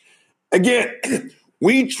 Again,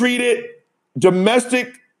 we treated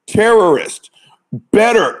domestic terrorists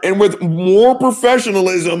better and with more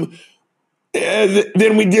professionalism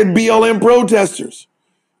than we did BLM protesters.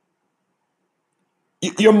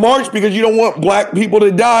 You marched because you don't want black people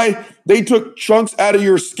to die. They took chunks out of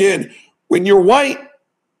your skin. When you're white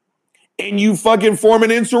and you fucking form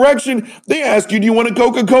an insurrection, they ask you, do you want a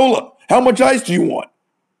Coca-Cola? How much ice do you want?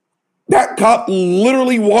 That cop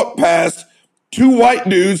literally walked past two white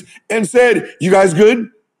dudes and said, you guys good?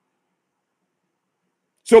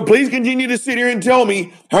 So please continue to sit here and tell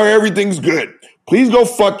me how everything's good. Please go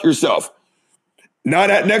fuck yourself. Not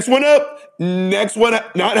that next one up. Next one,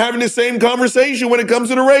 not having the same conversation when it comes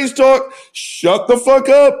to the race talk. Shut the fuck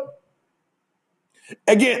up.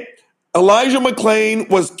 Again, Elijah McClain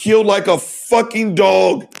was killed like a fucking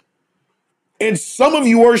dog. And some of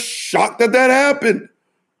you are shocked that that happened.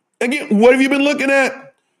 Again, what have you been looking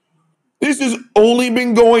at? This has only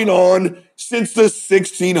been going on since the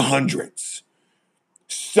 1600s.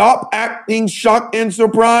 Stop acting shocked and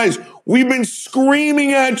surprised. We've been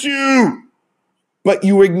screaming at you, but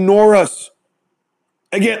you ignore us.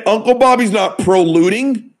 Again, Uncle Bobby's not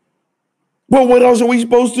pro-looting. Well, what else are we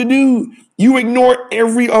supposed to do? You ignore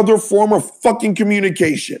every other form of fucking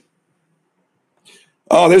communication.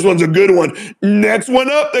 Oh, this one's a good one. Next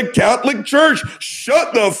one up, the Catholic Church.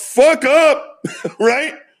 Shut the fuck up,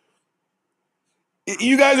 right?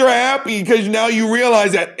 You guys are happy because now you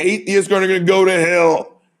realize that atheists are going to go to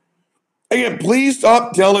hell. Again, please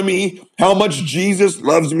stop telling me how much Jesus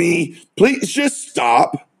loves me. Please just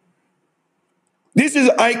stop. This is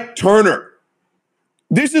Ike Turner.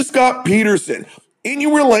 This is Scott Peterson. Any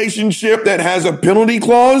relationship that has a penalty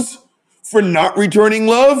clause for not returning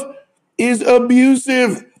love is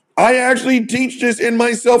abusive. I actually teach this in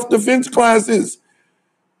my self-defense classes.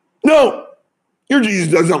 No, your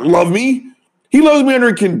Jesus doesn't love me. He loves me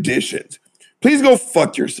under conditions. Please go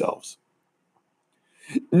fuck yourselves.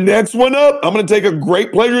 Next one up, I'm going to take a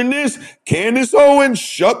great pleasure in this. Candace Owens,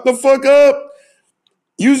 shut the fuck up.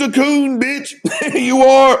 You's a coon, bitch. You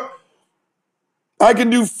are. I can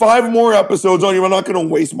do 5 more episodes on you. I'm not going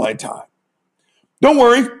to waste my time. Don't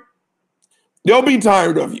worry. They'll be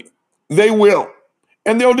tired of you. They will.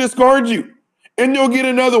 And they'll discard you. And they'll get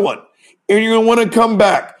another one. And you're going to want to come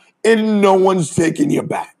back. And no one's taking you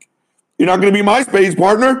back. You're not going to be my space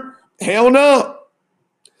partner. Hell no.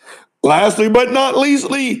 Lastly but not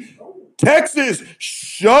leastly, Texas,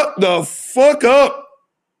 shut the fuck up.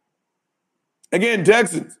 Again,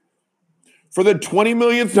 Texans, for the 20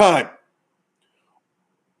 millionth time,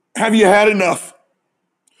 have you had enough?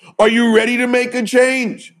 Are you ready to make a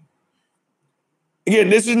change? Again,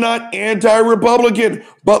 this is not anti-Republican,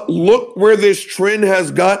 but look where this trend has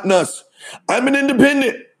gotten us. I'm an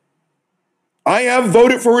independent. I have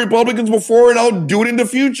voted for Republicans before, and I'll do it in the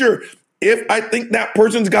future if I think that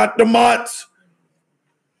person's got the mots.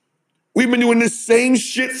 We've been doing the same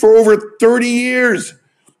shit for over 30 years.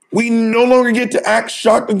 We no longer get to act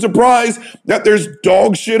shocked and surprised that there's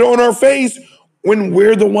dog shit on our face when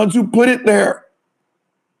we're the ones who put it there.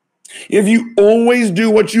 If you always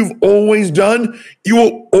do what you've always done, you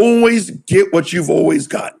will always get what you've always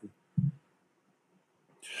gotten.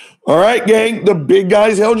 All right, gang, the big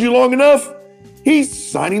guy's held you long enough.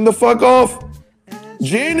 He's signing the fuck off.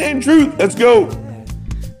 Gin and Truth, let's go.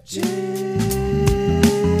 Gin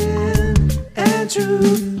and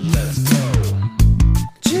Truth. Let's go.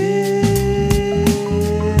 Gin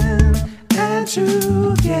and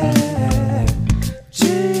Truth, yeah.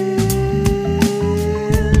 Gin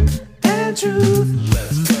and Truth.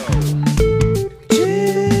 Let's go.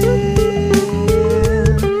 Gin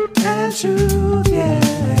and Truth,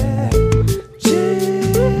 yeah.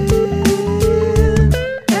 Gin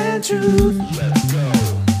truth. Let's go.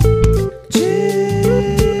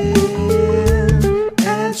 Gin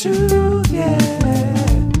and truth, yeah.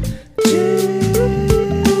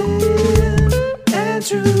 Gin and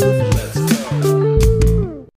truth.